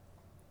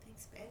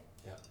 Thanks, babe.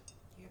 Yeah.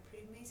 You're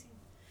pretty amazing.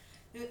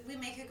 We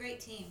make a great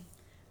team.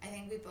 I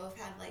think we both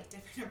had like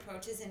different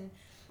approaches, and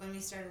when we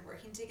started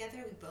working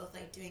together, we both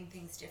like doing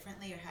things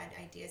differently or had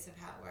ideas of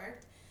how it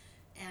worked.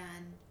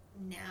 And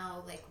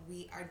now, like,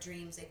 our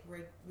dreams, like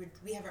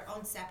we have our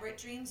own separate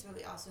dreams, but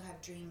we also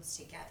have dreams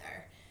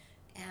together.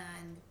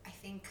 And I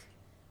think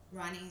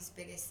Ronnie's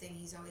biggest thing,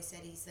 he's always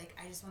said, he's like,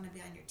 I just want to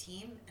be on your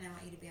team, and I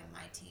want you to be on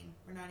my team.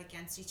 We're not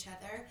against each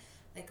other.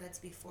 Like, let's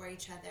be for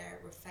each other.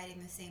 We're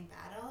fighting the same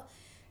battle.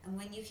 And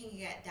when you can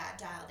get that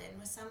dialed in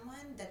with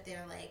someone, that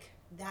they're like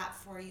that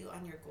for you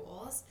on your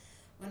goals,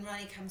 when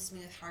Ronnie comes to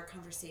me with hard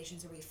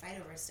conversations or we fight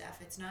over stuff,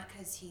 it's not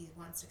because he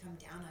wants to come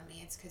down on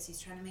me. It's because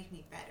he's trying to make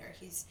me better.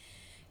 He's,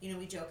 you know,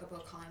 we joke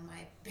about calling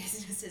my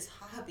businesses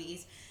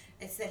hobbies.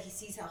 It's that he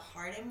sees how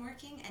hard I'm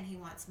working, and he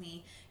wants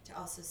me to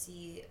also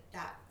see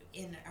that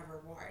in a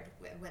reward,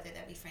 whether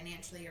that be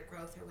financially or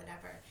growth or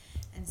whatever.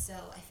 And so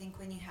I think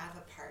when you have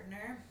a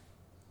partner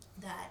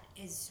that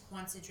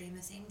wants to dream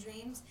the same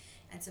dreams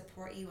and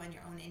support you on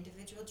your own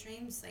individual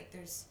dreams, like,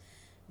 there's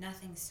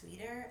nothing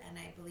sweeter, and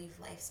I believe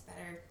life's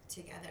better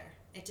together.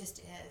 It just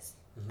is.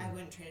 Mm-hmm. I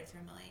wouldn't trade it for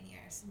a million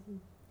years. Mm-hmm.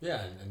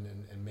 Yeah,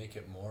 and make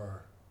it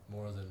more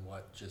than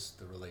what just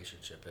the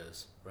relationship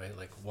is, right?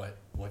 Like,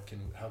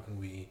 how can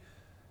we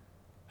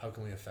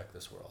affect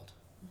this world,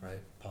 Mm-hmm. right?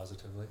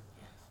 Positively.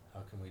 Yeah.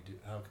 How can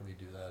we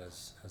do that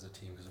as a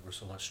team, because we're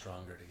so much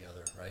stronger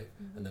together, right?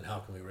 Mm-hmm. And then how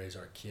can we raise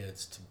our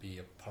kids to be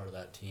a part of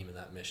that team and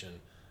that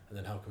mission? And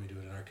then how can we do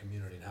it in our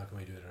community, and how can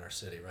we do it in our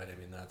city, right? I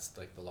mean, that's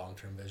like the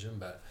long-term vision,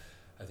 but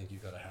I think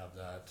you've got to have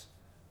that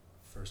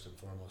first and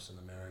foremost in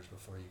the marriage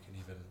before you can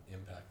even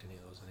impact any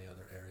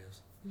other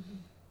areas.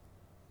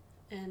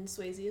 And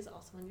Swayze is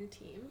also on your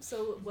team.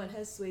 So what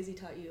has Swayze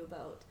taught you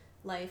about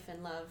life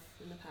and love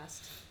in the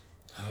past,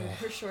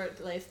 her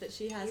short life that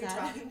she has You're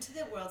had? talking to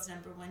the world's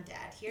 #1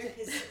 dad here,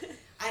 because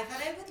I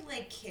thought I would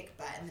like kick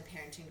butt in the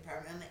parenting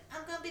department. I'm like,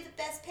 I'm gonna be the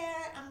best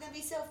parent. I'm gonna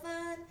be so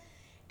fun.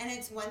 And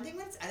it's one thing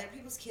when it's other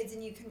people's kids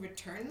and you can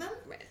return them.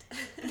 Right.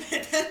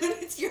 But then when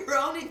it's your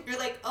own and you're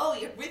like, oh,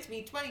 you're with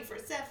me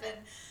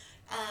 24/7.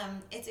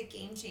 It's a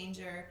game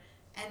changer.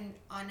 And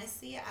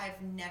honestly,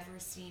 I've never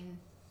seen.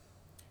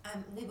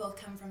 We both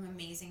come from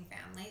amazing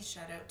families.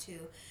 Shout out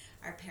to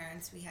our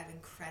parents. We have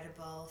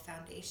incredible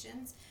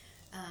foundations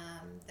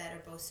that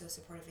are both so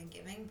supportive and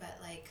giving. But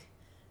like,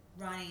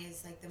 Ronnie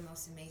is like the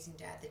most amazing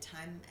dad. The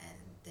time and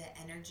the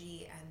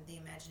energy and the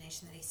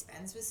imagination that he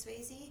spends with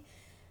Swayze,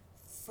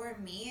 for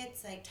me,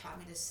 it's like taught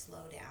me to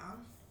slow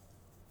down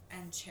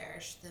and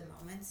cherish the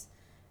moments.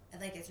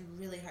 Like, it's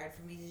really hard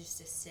for me to just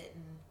to sit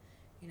and,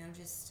 you know,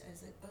 just, I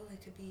was like, oh,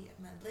 it could be,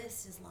 my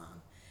list is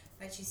long.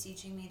 But she's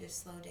teaching me to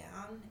slow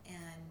down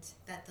and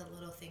that the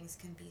little things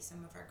can be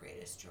some of our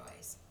greatest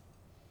joys.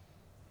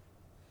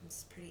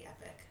 It's pretty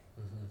epic.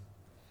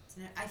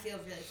 So I feel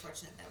really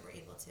fortunate that we're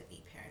able to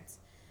be parents.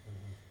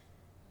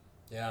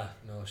 Yeah,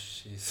 no,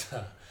 she's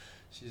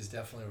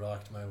definitely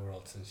rocked my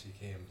world since she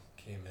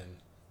came in.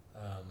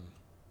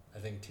 I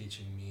think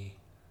teaching me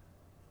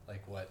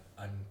like what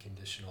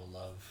unconditional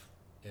love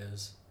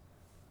is.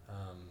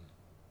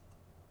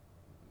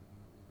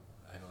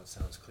 I know it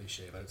sounds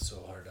cliche, but it's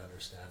so hard to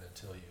understand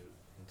until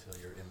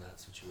you're in that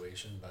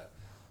situation. But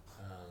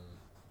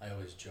I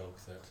always joke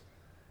that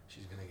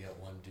she's gonna get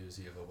one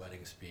doozy of a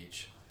wedding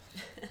speech,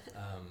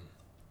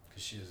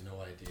 because she has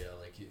no idea.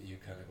 Like you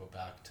kind of go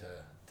back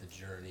to the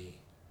journey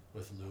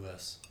with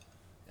Lewis,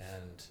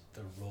 and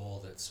the role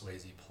that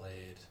Swayze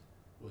played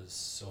was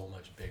so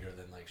much bigger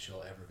than like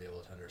she'll ever be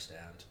able to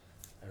understand.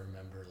 I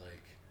remember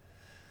like,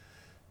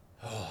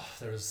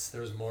 there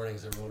was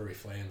mornings at Rotary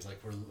Flames,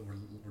 like we're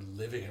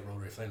living at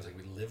Rotary Flames, like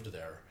we lived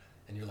there,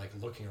 and you're like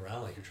looking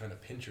around, like you're trying to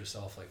pinch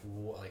yourself, like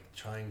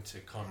trying to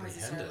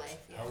comprehend it.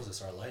 How is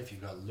this our life?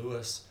 You've got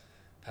Lewis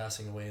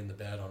passing away in the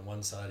bed on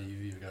one side of you.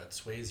 You've got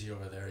Swayze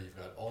over there. You've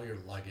got all your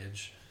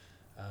luggage.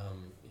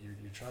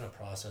 You're trying to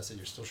process it.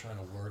 You're still trying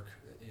to work,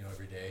 you know,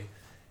 every day,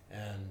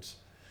 and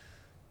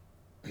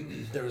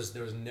there was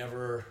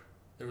never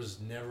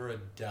a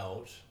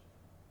doubt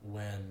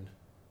when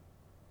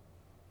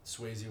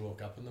Swayze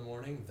woke up in the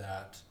morning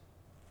that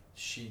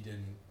she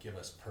didn't give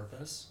us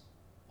purpose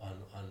on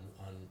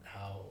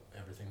how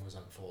everything was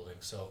unfolding.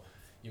 So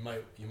you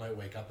might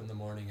wake up in the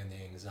morning and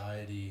the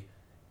anxiety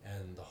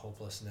and the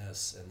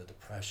hopelessness and the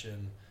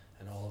depression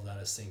and all of that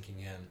is sinking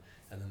in,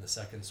 and then the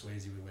second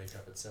Swayze would wake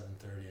up at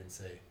 7:30 and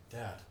say,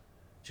 Dad.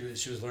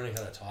 She was learning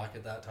how to talk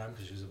at that time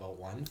because she was about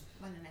one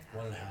and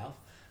a half.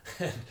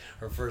 And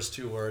her first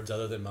 2 words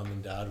other than mom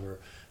and dad were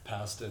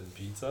pasta and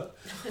pizza.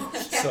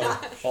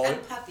 So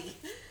And puppy.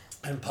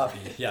 And puppy,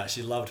 yeah,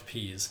 she loved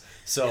peas.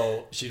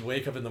 So she'd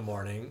wake up in the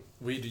morning.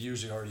 We'd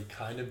usually already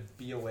kind of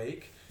be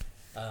awake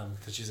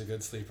because she's a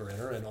good sleeper in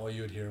her, and all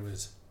you would hear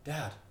was,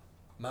 Dad,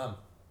 Mom,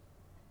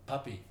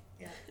 puppy,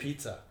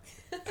 pizza,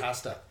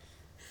 pasta,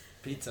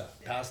 pizza,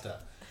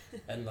 pasta.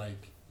 And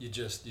like you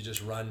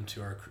just run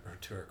to her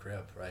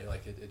crib, right?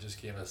 Like it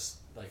just gave us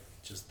like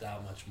just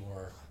that much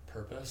more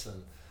purpose.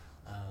 And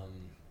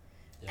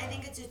I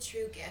think it's a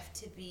true gift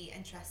to be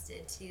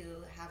entrusted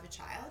to have a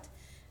child.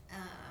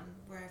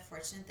 We're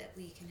fortunate that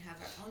we can have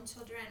our own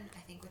children. I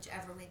think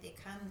whichever way they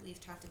come, we've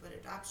talked about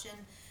adoption,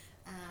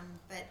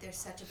 but there's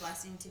such a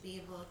blessing to be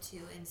able to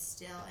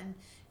instill and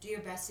do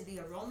your best to be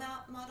a role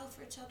model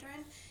for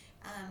children,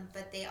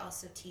 but they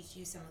also teach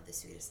you some of the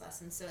sweetest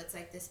lessons. So it's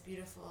like this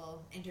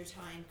beautiful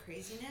intertwined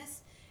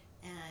craziness,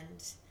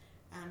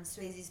 and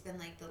Swayze's been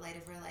like the light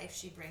of our life.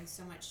 She brings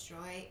so much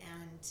joy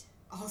and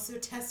also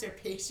tests our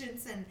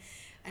patience and,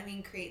 I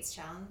mean, creates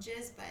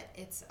challenges, but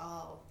it's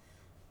all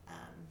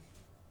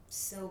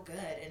so good,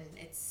 and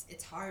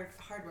it's hard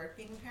work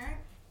being a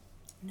parent,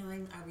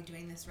 knowing, are we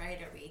doing this right,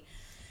 are we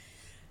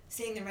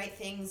saying the right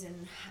things,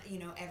 and you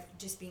know,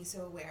 just being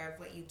so aware of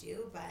what you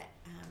do, but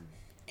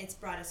it's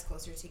brought us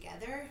closer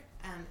together,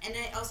 and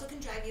it also can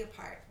drive you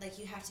apart. Like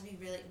we have to be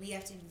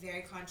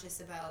very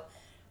conscious about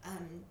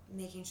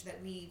making sure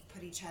that we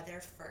put each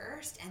other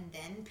first and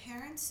then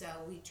parents. So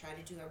we try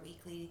to do our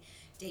weekly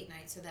date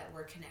night so that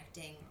we're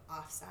connecting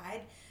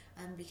offside.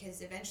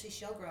 Because eventually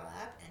she'll grow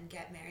up and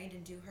get married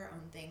and do her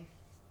own thing.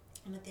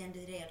 And at the end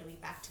of the day, it'll be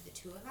back to the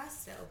two of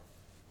us. So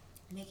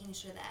making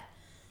sure that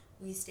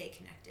we stay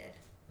connected.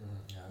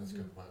 Yeah, that's a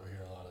good point. We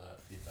hear a lot of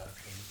that feedback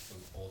from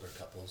older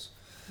couples.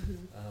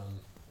 Mm-hmm.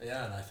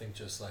 Yeah, and I think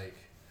just like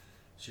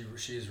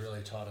she's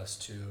really taught us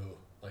to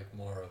like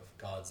more of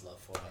God's love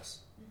for us,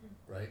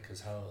 right?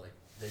 Because how like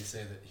they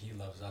say that He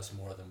loves us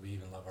more than we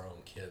even love our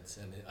own kids,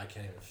 and I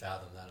can't even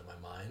fathom that in my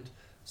mind.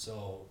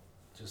 So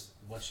just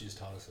what she's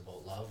taught us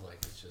about love, like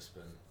it's just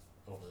been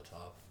over the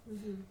top.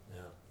 Mm-hmm.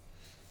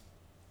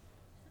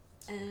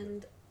 Yeah.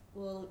 And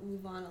we'll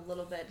move on a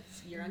little bit.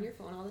 You're on your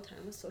phone all the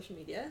time with social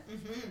media.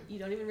 Mm-hmm. You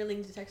don't even really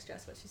need to text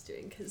Jess what she's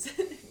doing because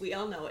we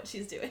all know what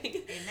she's doing.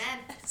 Amen.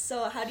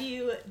 So how do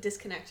you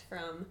disconnect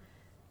from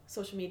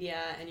social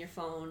media and your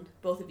phone,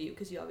 both of you,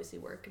 because you obviously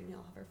work and we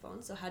all have our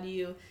phones. So how do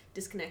you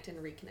disconnect and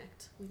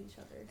reconnect with each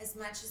other? As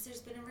much as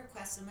there's been a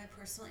request on my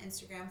personal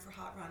Instagram for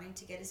Hot Ronnie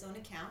to get his own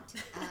account,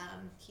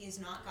 he has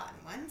not gotten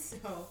one.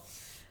 So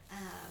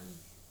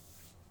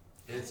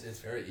it's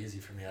very easy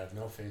for me. I have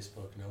no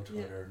Facebook, no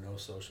Twitter, no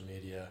social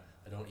media.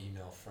 I don't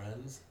email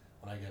friends.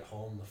 When I get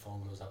home, the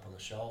phone goes up on the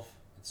shelf.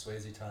 It's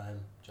Swayze time,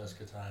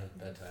 Jessica time,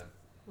 bedtime.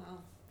 Wow.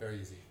 Very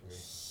easy for me.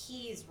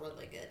 He's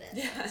really good at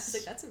it. Yeah, it's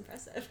like, that's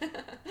impressive. And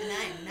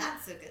I'm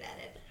not so good at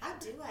it. How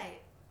do I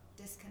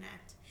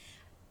disconnect?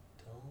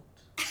 Don't.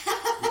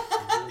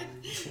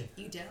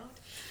 You don't?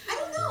 I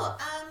don't know.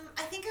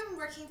 I think I'm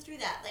working through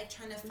that, like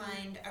trying to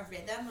find a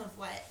rhythm of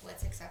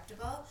what's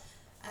acceptable.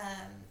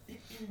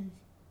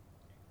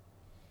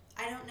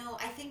 I don't know.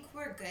 I think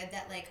we're good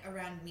that like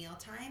around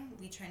mealtime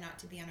we try not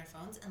to be on our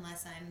phones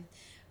unless I'm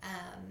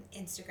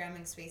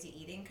Instagramming Swayze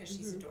eating because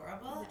she's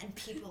adorable and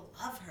people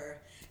love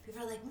her.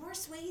 People are like, more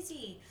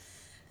Swayze.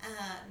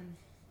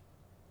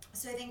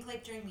 So I think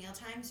like during meal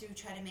times we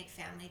try to make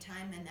family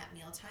time and that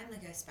meal time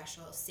like a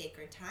special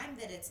sacred time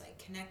that it's like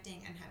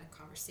connecting and having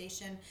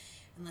conversation,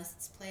 unless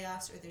it's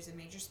playoffs or there's a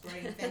major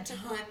sporting event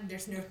on,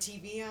 there's no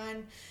TV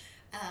on.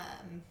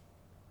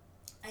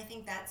 I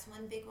think that's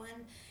one big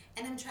one.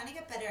 And I'm trying to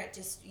get better at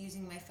just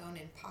using my phone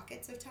in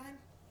pockets of time.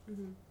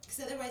 Because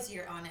otherwise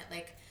you're on it.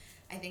 Like,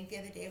 I think the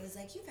other day it was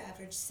like, you've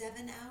averaged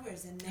 7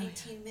 hours and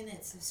 19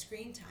 minutes of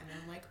screen time.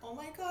 And I'm like, oh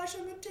my gosh,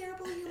 I'm a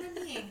terrible human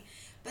being.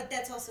 But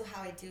that's also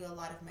how I do a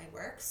lot of my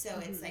work. So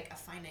it's like a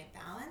finite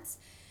balance.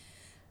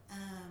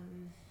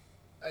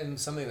 And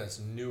something that's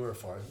newer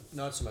for,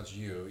 not so much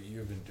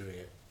you've been doing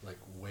it like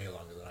way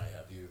longer than I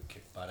have. You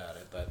kick butt at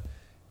it, but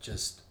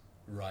just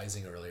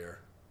rising earlier.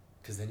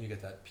 Because then you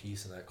get that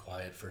peace and that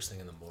quiet first thing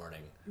in the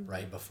morning,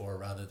 right before,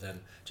 rather than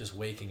just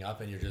waking up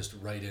and you're just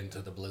right into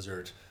the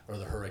blizzard or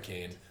the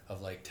hurricane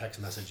of like text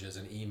messages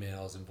and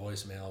emails and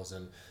voicemails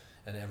and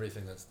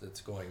everything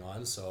that's going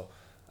on. So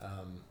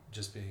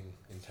just being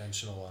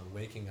intentional on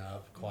waking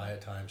up, quiet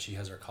time. She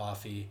has her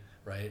coffee,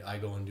 right? I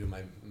go and do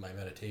my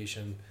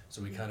meditation.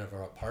 So we kind of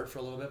are apart for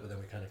a little bit, but then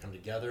we kind of come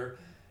together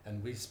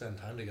and we spend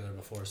time together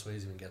before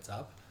Swayze even gets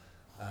up.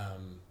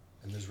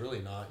 And there's really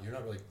you're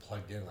not really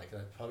plugged in. Like I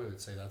probably would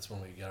say that's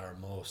when we get our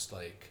most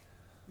like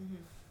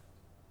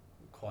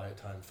quiet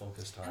time,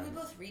 focused time. And we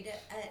both read it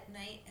at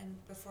night and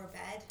before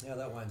bed. Yeah,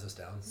 that winds us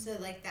down. So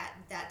like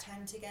that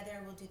time together,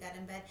 we'll do that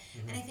in bed.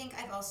 And I think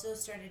I've also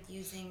started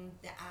using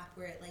the app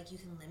where like you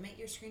can limit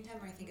your screen time,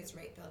 or I think it's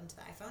right built into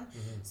the iPhone.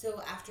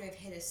 So after I've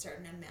hit a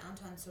certain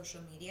amount on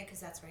social media, because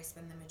that's where I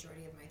spend the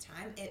majority of my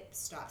time, it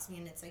stops me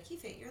and it's like,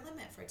 you've hit your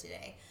limit for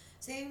today.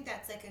 So I think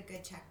that's like a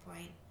good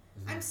checkpoint.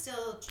 You're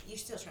still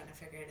trying to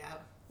figure it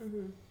out.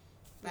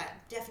 But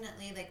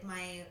definitely, like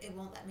it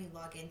won't let me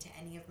log into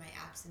any of my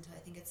apps until I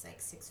think it's like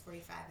 6:45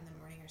 in the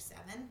morning or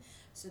 7,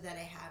 so that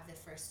I have the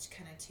first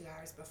kind of 2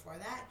 hours before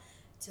that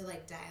to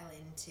like dial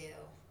into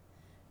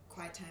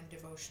quiet time,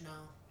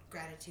 devotional,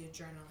 gratitude,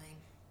 journaling,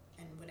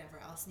 and whatever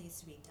else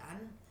needs to be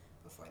done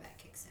before that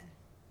kicks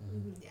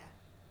in. Yeah,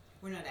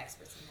 we're not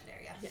experts in that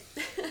area. Yeah.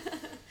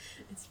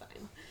 It's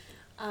fine.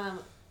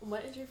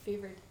 What is your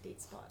favorite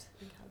date spot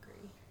in Calgary?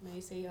 Now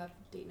you say you have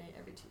date night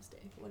every Tuesday.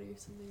 What are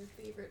some of your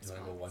favorite spots?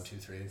 You want to go 1,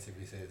 2, 3 and see if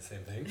we say the same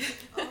thing?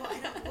 Oh, I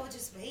don't. Well,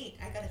 just wait.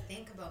 I gotta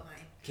think about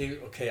mine.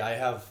 Okay. I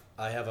have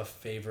a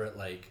favorite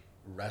like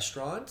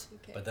restaurant,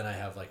 but then I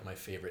have like my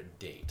favorite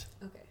date.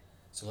 Okay.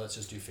 So let's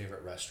just do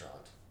favorite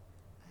restaurant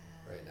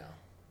right now.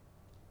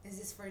 Is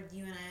this for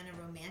you and I on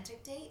a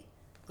romantic date?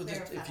 Well,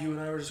 just if you and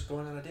I were just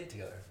going on a date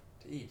together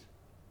to eat.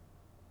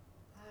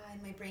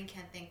 And my brain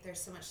can't think.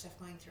 There's so much stuff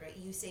going through it.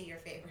 You say your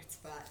favorite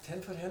spot.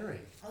 10-Foot Henry.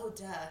 Oh,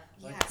 duh.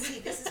 Yeah. Like, See,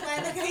 this is why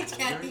like I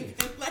can't even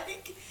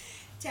like.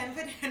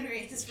 10-Foot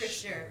Henry is for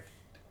sure.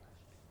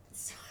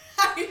 So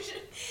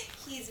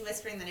he's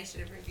whispering that I should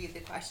have reviewed the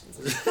questions.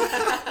 And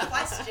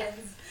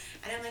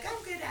I'm like,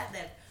 I'm good at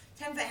them.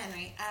 10-Foot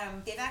Henry.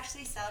 They've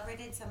actually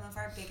celebrated some of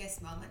our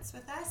biggest moments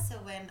with us. So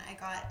when I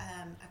got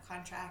a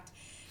contract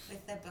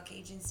with the book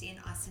agency in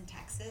Austin,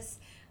 Texas,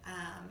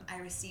 I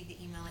received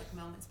the email like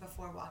moments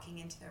before walking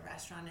into the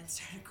restaurant and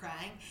started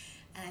crying.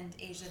 And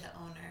Asia, the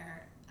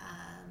owner,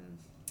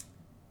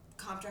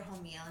 comped our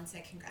whole meal and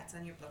said, congrats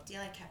on your book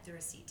deal. I kept the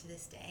receipt to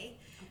this day.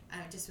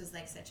 It just was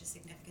like such a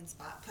significant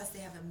spot. Plus they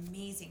have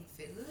amazing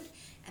food,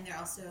 and they're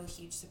also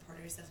huge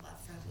supporters of Love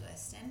for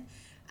Lewiston.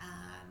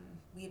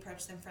 We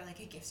approached them for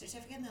like a gift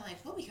certificate, and they're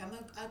like, we'll become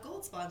a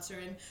gold sponsor,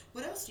 and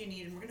what else do you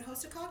need? And we're going to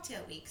host a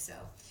cocktail week. So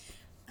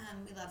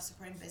we love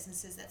supporting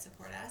businesses that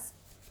support us.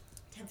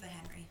 10-Foot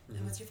Henry.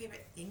 And what's your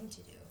favorite thing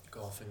to do?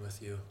 Golfing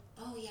with you.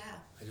 Oh, yeah.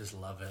 I just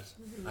love it.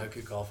 I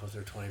could golf with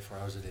her 24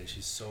 hours a day.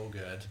 She's so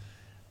good.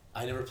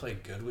 I never play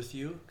good with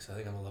you because I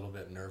think I'm a little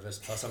bit nervous.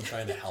 Plus, I'm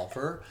trying to help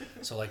her.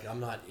 So, like, I'm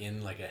not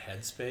in, like, a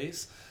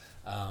headspace.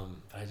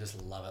 I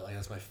just love it. Like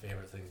that's my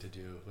favorite thing to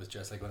do. Was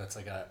just like when it's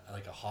like a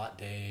hot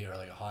day or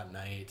like a hot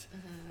night,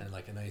 and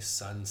like a nice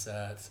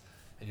sunset,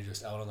 and you're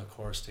just out on the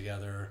course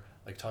together.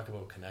 Like talk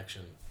about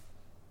connection.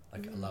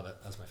 Like I love it.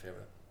 That's my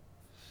favorite.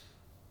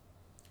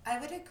 I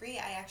would agree.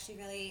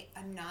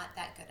 I'm not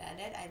that good at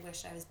it. I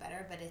wish I was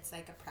better, but it's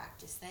like a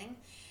practice thing.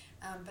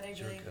 But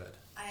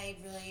I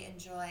really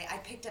enjoy. I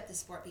picked up the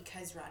sport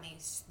because Ronnie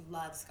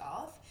loves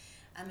golf.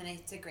 And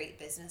it's a great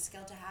business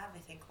skill to have. I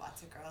think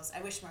lots of girls.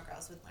 I wish more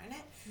girls would learn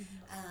it.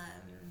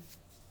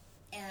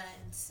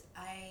 And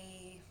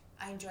I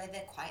enjoy the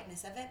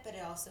quietness of it, but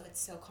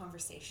it's so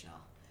conversational.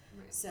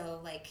 Right.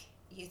 So like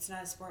it's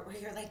not a sport where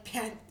you're like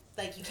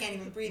like you can't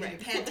even breathe and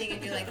you're panting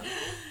and you're like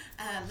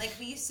like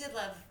we used to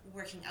love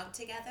working out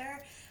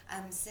together.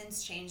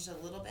 Since changed a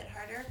little bit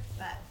harder,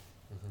 but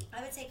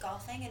I would say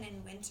golfing, and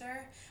in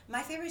winter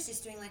my favorite is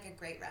just doing like a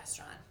great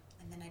restaurant,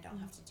 and then I don't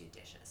have to do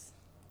dishes.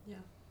 Yeah.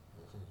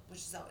 Which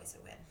is always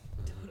a win.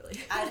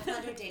 Totally. I have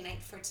another date night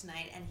for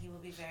tonight, and he will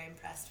be very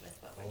impressed with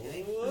what we're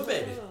doing. Oh,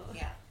 baby.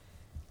 Yeah.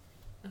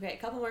 Okay, a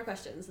couple more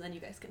questions, and then you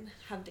guys can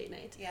have date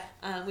night.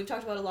 Yeah. We've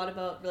talked about a lot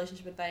about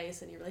relationship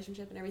advice and your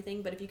relationship and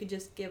everything, but if you could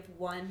just give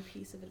one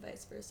piece of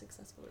advice for a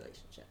successful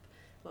relationship,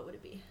 what would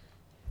it be?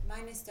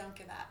 Mine is don't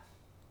give up.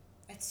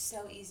 It's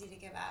so easy to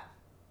give up.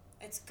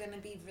 It's going to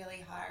be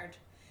really hard.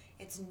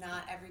 It's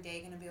not every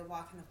day going to be a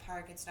walk in the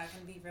park. It's not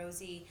going to be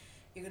rosy.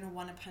 You're going to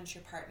want to punch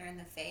your partner in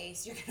the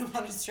face. You're going to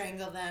want to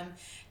strangle them.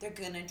 They're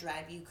going to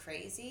drive you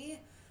crazy.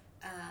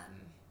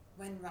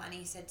 When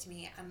Ronnie said to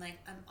me, I'm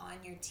on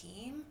your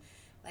team.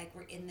 Like,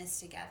 we're in this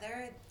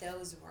together.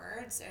 Those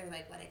words are,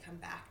 like, what I come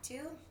back to.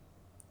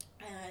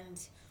 And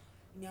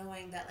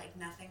knowing that, like,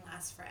 nothing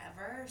lasts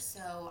forever.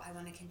 So I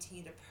want to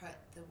continue to put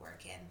the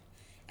work in.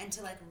 And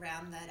to, like,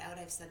 round that out,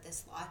 I've said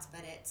this lots,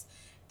 but it's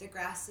the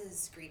grass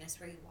is greenest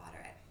where you water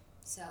it.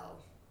 So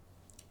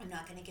I'm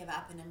not going to give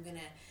up, and I'm going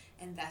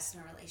to invest in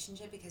a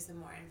relationship, because the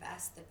more I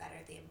invest, the better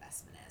the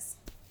investment is,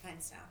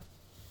 hands down.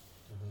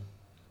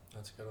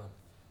 That's a good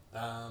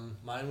one.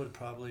 Mine would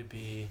probably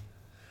be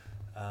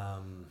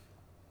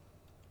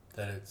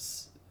that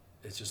it's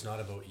just not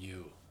about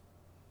you.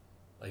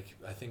 Like,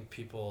 I think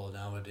people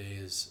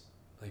nowadays,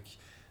 like,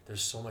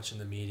 there's so much in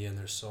the media and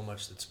there's so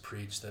much that's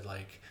preached that,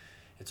 like,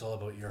 it's all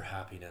about your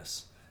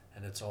happiness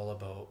and it's all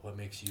about what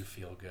makes you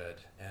feel good.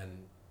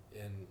 And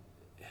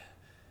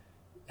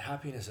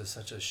happiness is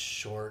such a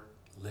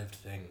short-lived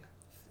thing.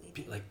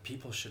 Like,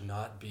 people should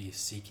not be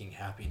seeking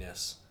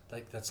happiness.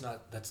 Like,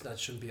 that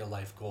shouldn't be a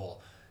life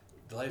goal.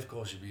 The life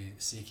goal should be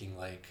seeking,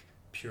 like,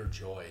 pure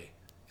joy,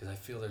 because I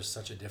feel there's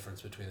such a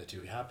difference between the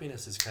two.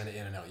 Happiness is kind of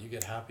in and out. You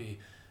get happy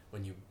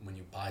when you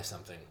buy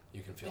something.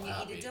 You can feel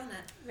happy. When you eat a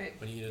donut. Right.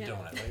 When you eat a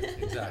donut,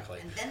 right? Exactly.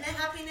 And then the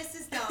happiness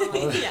is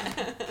gone.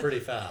 Yeah. Pretty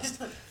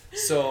fast.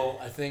 So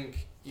I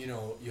think, you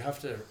have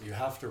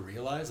to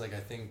realize, like, I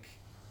think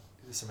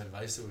some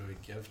advice that we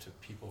would give to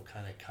people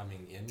kind of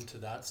coming into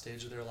that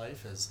stage of their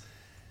life is,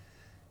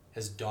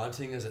 as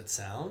daunting as it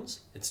sounds,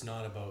 it's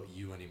not about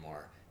you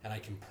anymore. And I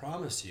can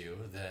promise you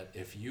that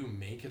if you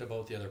make it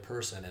about the other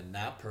person and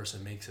that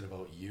person makes it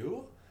about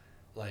you,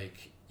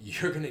 like,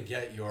 you're going to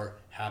get your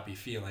happy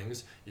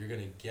feelings, you're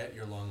going to get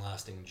your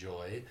long-lasting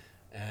joy,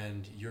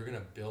 and you're going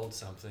to build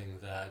something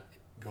that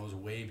goes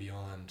way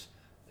beyond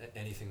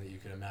anything that you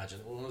could imagine.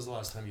 When was the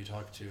last time you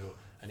talked to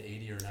an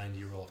 80 or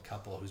 90-year-old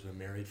couple who's been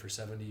married for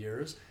 70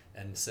 years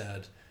and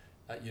said,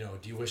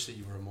 do you wish that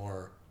you were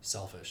more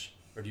selfish?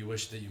 Or do you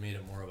wish that you made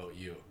it more about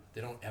you?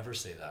 They don't ever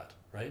say that,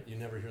 right? You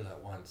never hear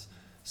that once.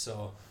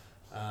 So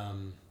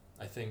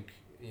I think,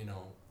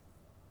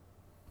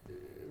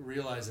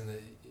 realizing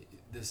that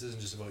this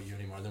isn't just about you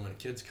anymore. Then when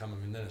kids come,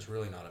 then it's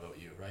really not about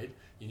you, right?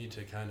 You need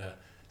to kind of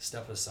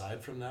step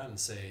aside from that and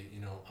say,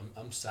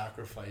 I'm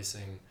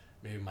sacrificing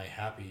maybe my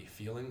happy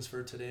feelings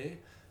for today,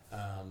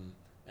 and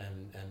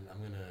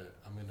I'm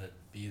gonna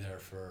be there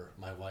for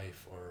my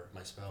wife or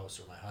my spouse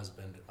or my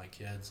husband, my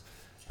kids,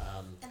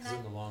 because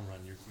in the long run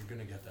you're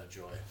gonna get that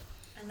joy.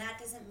 And that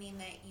doesn't mean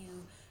that you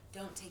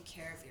don't take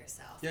care of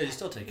yourself. Yeah, you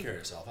still take care of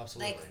yourself,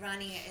 absolutely. Like,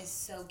 Ronnie is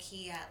so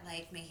key at,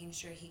 like, making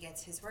sure he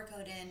gets his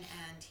workout in,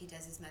 and he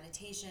does his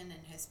meditation and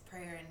his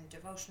prayer and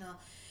devotional,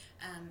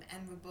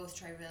 and we both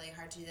try really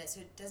hard to do that. So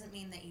it doesn't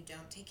mean that you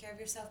don't take care of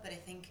yourself, but I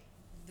think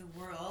the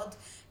world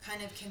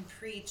kind of can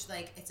preach,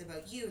 like, it's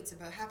about you, it's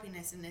about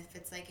happiness, and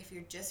if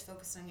you're just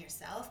focused on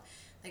yourself,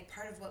 like,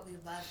 part of what we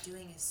love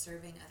doing is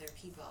serving other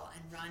people,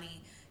 and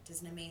Ronnie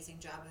does an amazing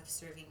job of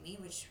serving me,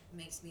 which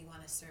makes me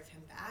want to serve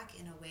him back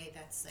in a way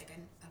that's like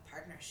a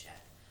partnership.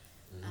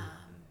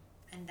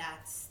 And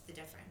that's the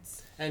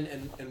difference.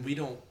 And we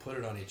don't put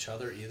it on each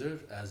other either,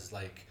 as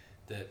like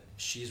that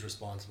she's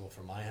responsible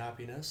for my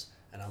happiness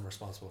and I'm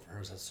responsible for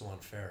hers. That's so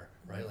unfair,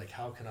 right? Like,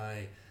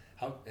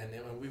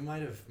 and we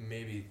might have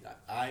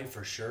I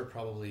for sure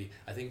probably,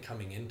 I think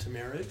coming into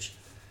marriage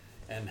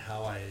and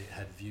how I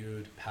had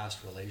viewed past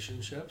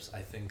relationships,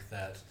 I think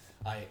that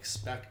I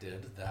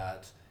expected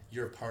that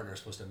your partner is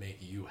supposed to make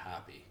you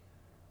happy.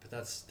 But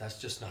that's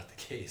just not the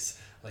case.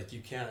 Like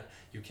you can't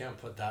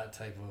put that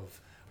type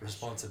of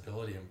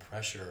responsibility and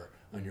pressure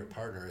on your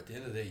partner. At the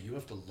end of the day, you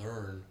have to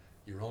learn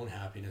your own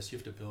happiness. You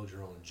have to build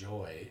your own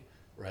joy,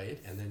 right?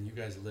 And then you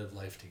guys live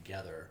life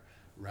together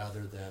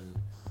rather than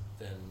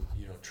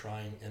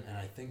trying. And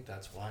I think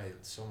that's why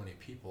so many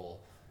people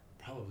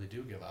probably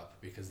do give up,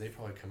 because they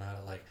probably come at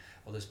it like,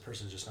 well, this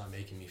person's just not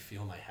making me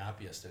feel my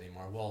happiest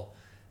anymore. Well,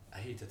 I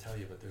hate to tell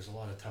you, but there's a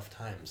lot of tough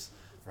times,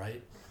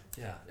 right?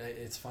 Yeah,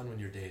 it's fun when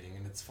you're dating,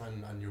 and it's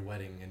fun on your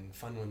wedding, and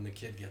fun when the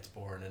kid gets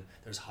born, and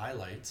there's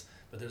highlights,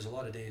 but there's a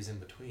lot of days in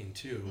between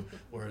too,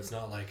 where it's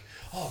not like,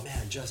 oh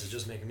man, Jess is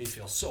just making me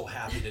feel so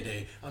happy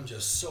today. I'm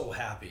just so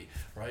happy,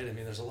 right? I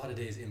mean, there's a lot of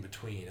days in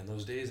between, and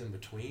those days in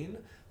between,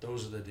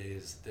 those are the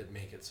days that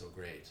make it so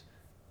great,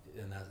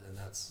 and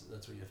that's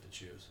what you have to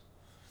choose.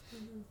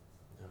 Mm-hmm.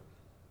 Yeah.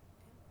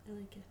 I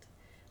like it.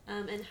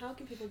 And how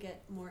can people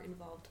get more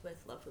involved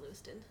with Love for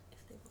Lewiston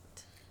if they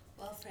want?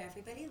 Well, for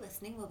everybody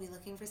listening, we'll be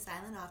looking for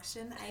silent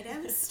auction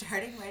items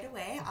starting right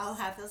away. I'll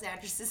have those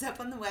addresses up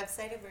on the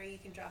website of where you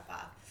can drop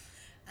off.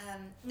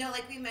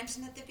 Like we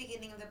mentioned at the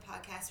beginning of the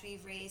podcast,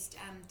 we've raised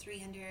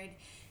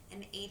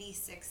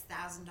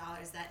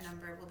 $386,000. That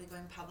number will be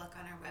going public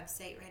on our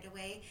website right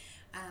away.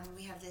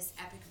 We have this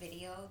epic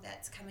video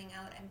that's coming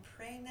out. I'm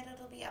praying that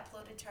it'll be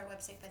uploaded to our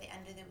website by the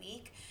end of the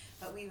week,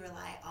 but we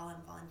rely all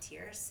on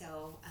volunteers,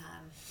 so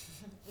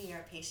we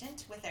are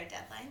patient with our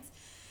deadlines.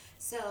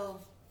 So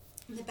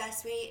the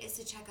best way is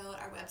to check out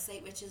our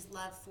website, which is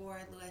Love for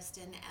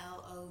Lewiston,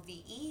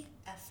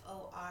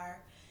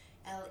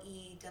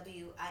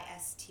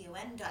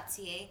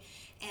 LOVEFORLEWISTON.ca,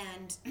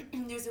 and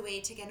there's a way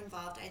to get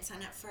involved. I'd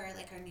sign up for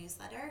like our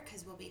newsletter,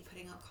 because we'll be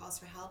putting out calls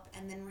for help,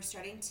 and then we're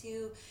starting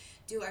to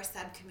do our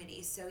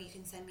subcommittees, so you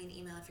can send me an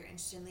email if you're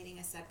interested in leading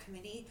a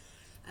subcommittee.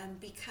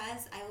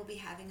 Because I will be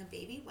having a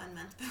baby 1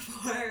 month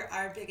before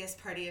our biggest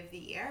party of the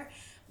year,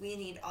 we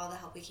need all the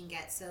help we can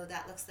get. So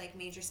that looks like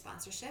major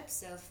sponsorships.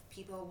 So if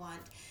people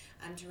want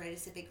to write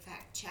us a big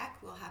fat check,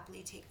 we'll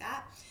happily take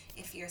that.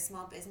 If you're a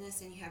small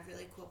business and you have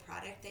really cool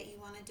product that you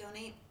want to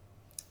donate,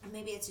 or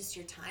maybe it's just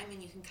your time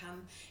and you can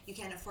come, you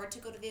can't afford to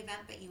go to the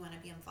event, but you want to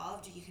be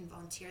involved, or you can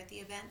volunteer at the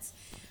events.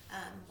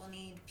 We'll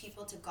need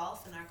people to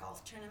golf in our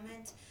golf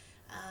tournament.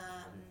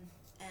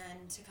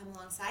 And to come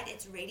alongside.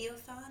 It's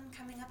Radiothon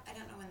coming up. I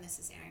don't know when this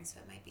is airing, so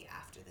it might be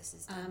after this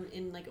is done.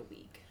 In like a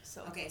week.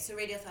 So okay, so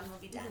Radiothon will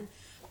be done.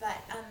 But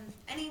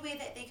any way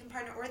that they can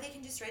partner, or they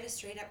can just write a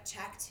straight up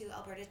check to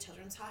Alberta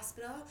Children's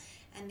Hospital,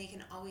 and they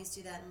can always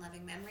do that in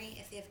loving memory.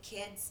 If they have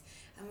kids,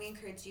 and we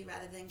encourage you,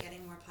 rather than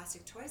getting more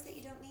plastic toys that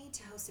you don't need,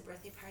 to host a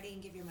birthday party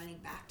and give your money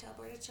back to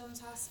Alberta Children's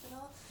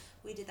Hospital.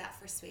 We did that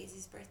for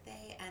Swayze's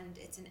birthday, and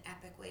it's an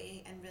epic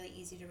way and really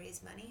easy to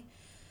raise money.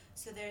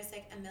 So there's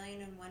like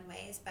 1,000,001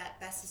 ways, but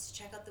best is to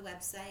check out the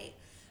website.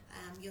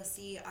 You'll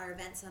see our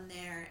events on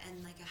there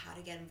and like a how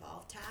to get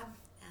involved tab,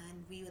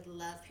 and we would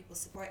love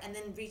people's support. And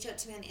then reach out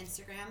to me on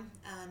Instagram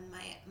on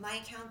my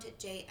account at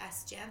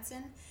JS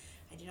Jansen.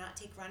 I do not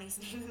take Ronnie's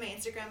name in my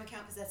Instagram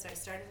account, because that's what I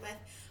started with,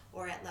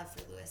 or at Love for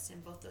Lewiston.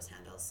 Both those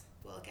handles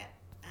will get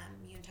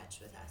you in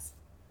touch with us.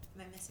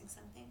 Am I missing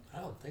something?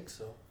 I don't think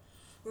so.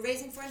 We're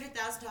raising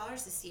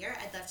 $400,000 this year.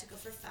 I'd love to go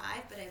for $5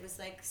 million, but I was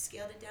like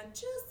scaled it down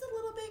just a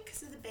little bit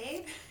because of the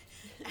babe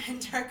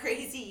and our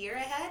crazy year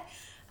ahead.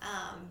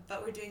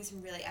 But we're doing some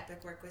really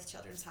epic work with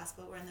Children's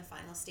Hospital. We're in the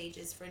final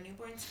stages for a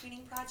newborn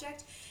screening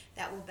project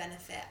that will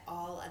benefit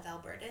all of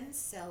Albertans.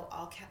 So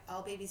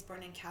all babies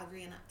born in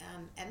Calgary and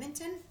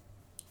Edmonton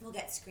will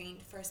get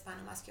screened for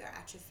spinal muscular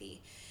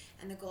atrophy.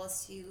 And the goal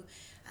is to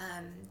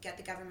get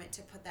the government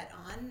to put that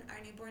on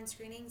our newborn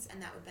screenings,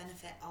 and that would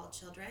benefit all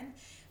children,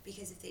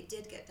 because if they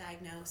did get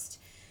diagnosed,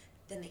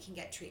 then they can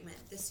get treatment.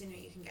 The sooner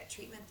you can get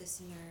treatment, the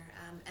sooner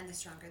and the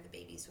stronger the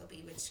babies will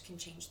be, which can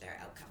change their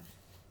outcome.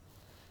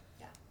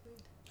 Yeah.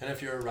 And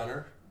if you're a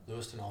runner,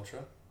 Lewiston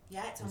Ultra.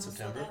 Yeah, it's in almost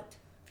September. sold out.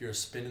 If you're a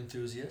spin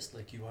enthusiast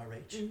like you are,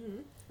 Rach,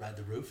 Ride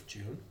the Roof,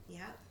 June.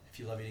 Yeah. If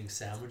you love eating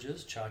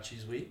sandwiches,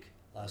 Chachi's Week,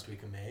 last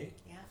week of May.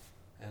 Yeah.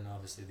 And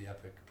obviously the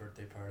epic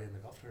birthday party and the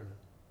golf tournament.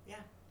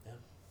 Yeah. Yeah.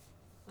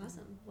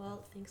 Awesome.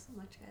 Well, thanks so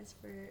much, guys,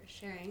 for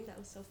sharing. That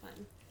was so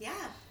fun. Yeah.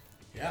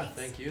 Yeah, Thanks.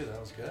 thank you. That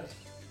was good.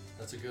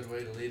 That's a good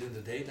way to lead into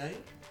date night.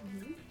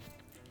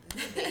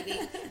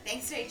 Baby.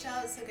 Thanks, Rachel.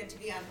 It's so good to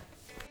be on.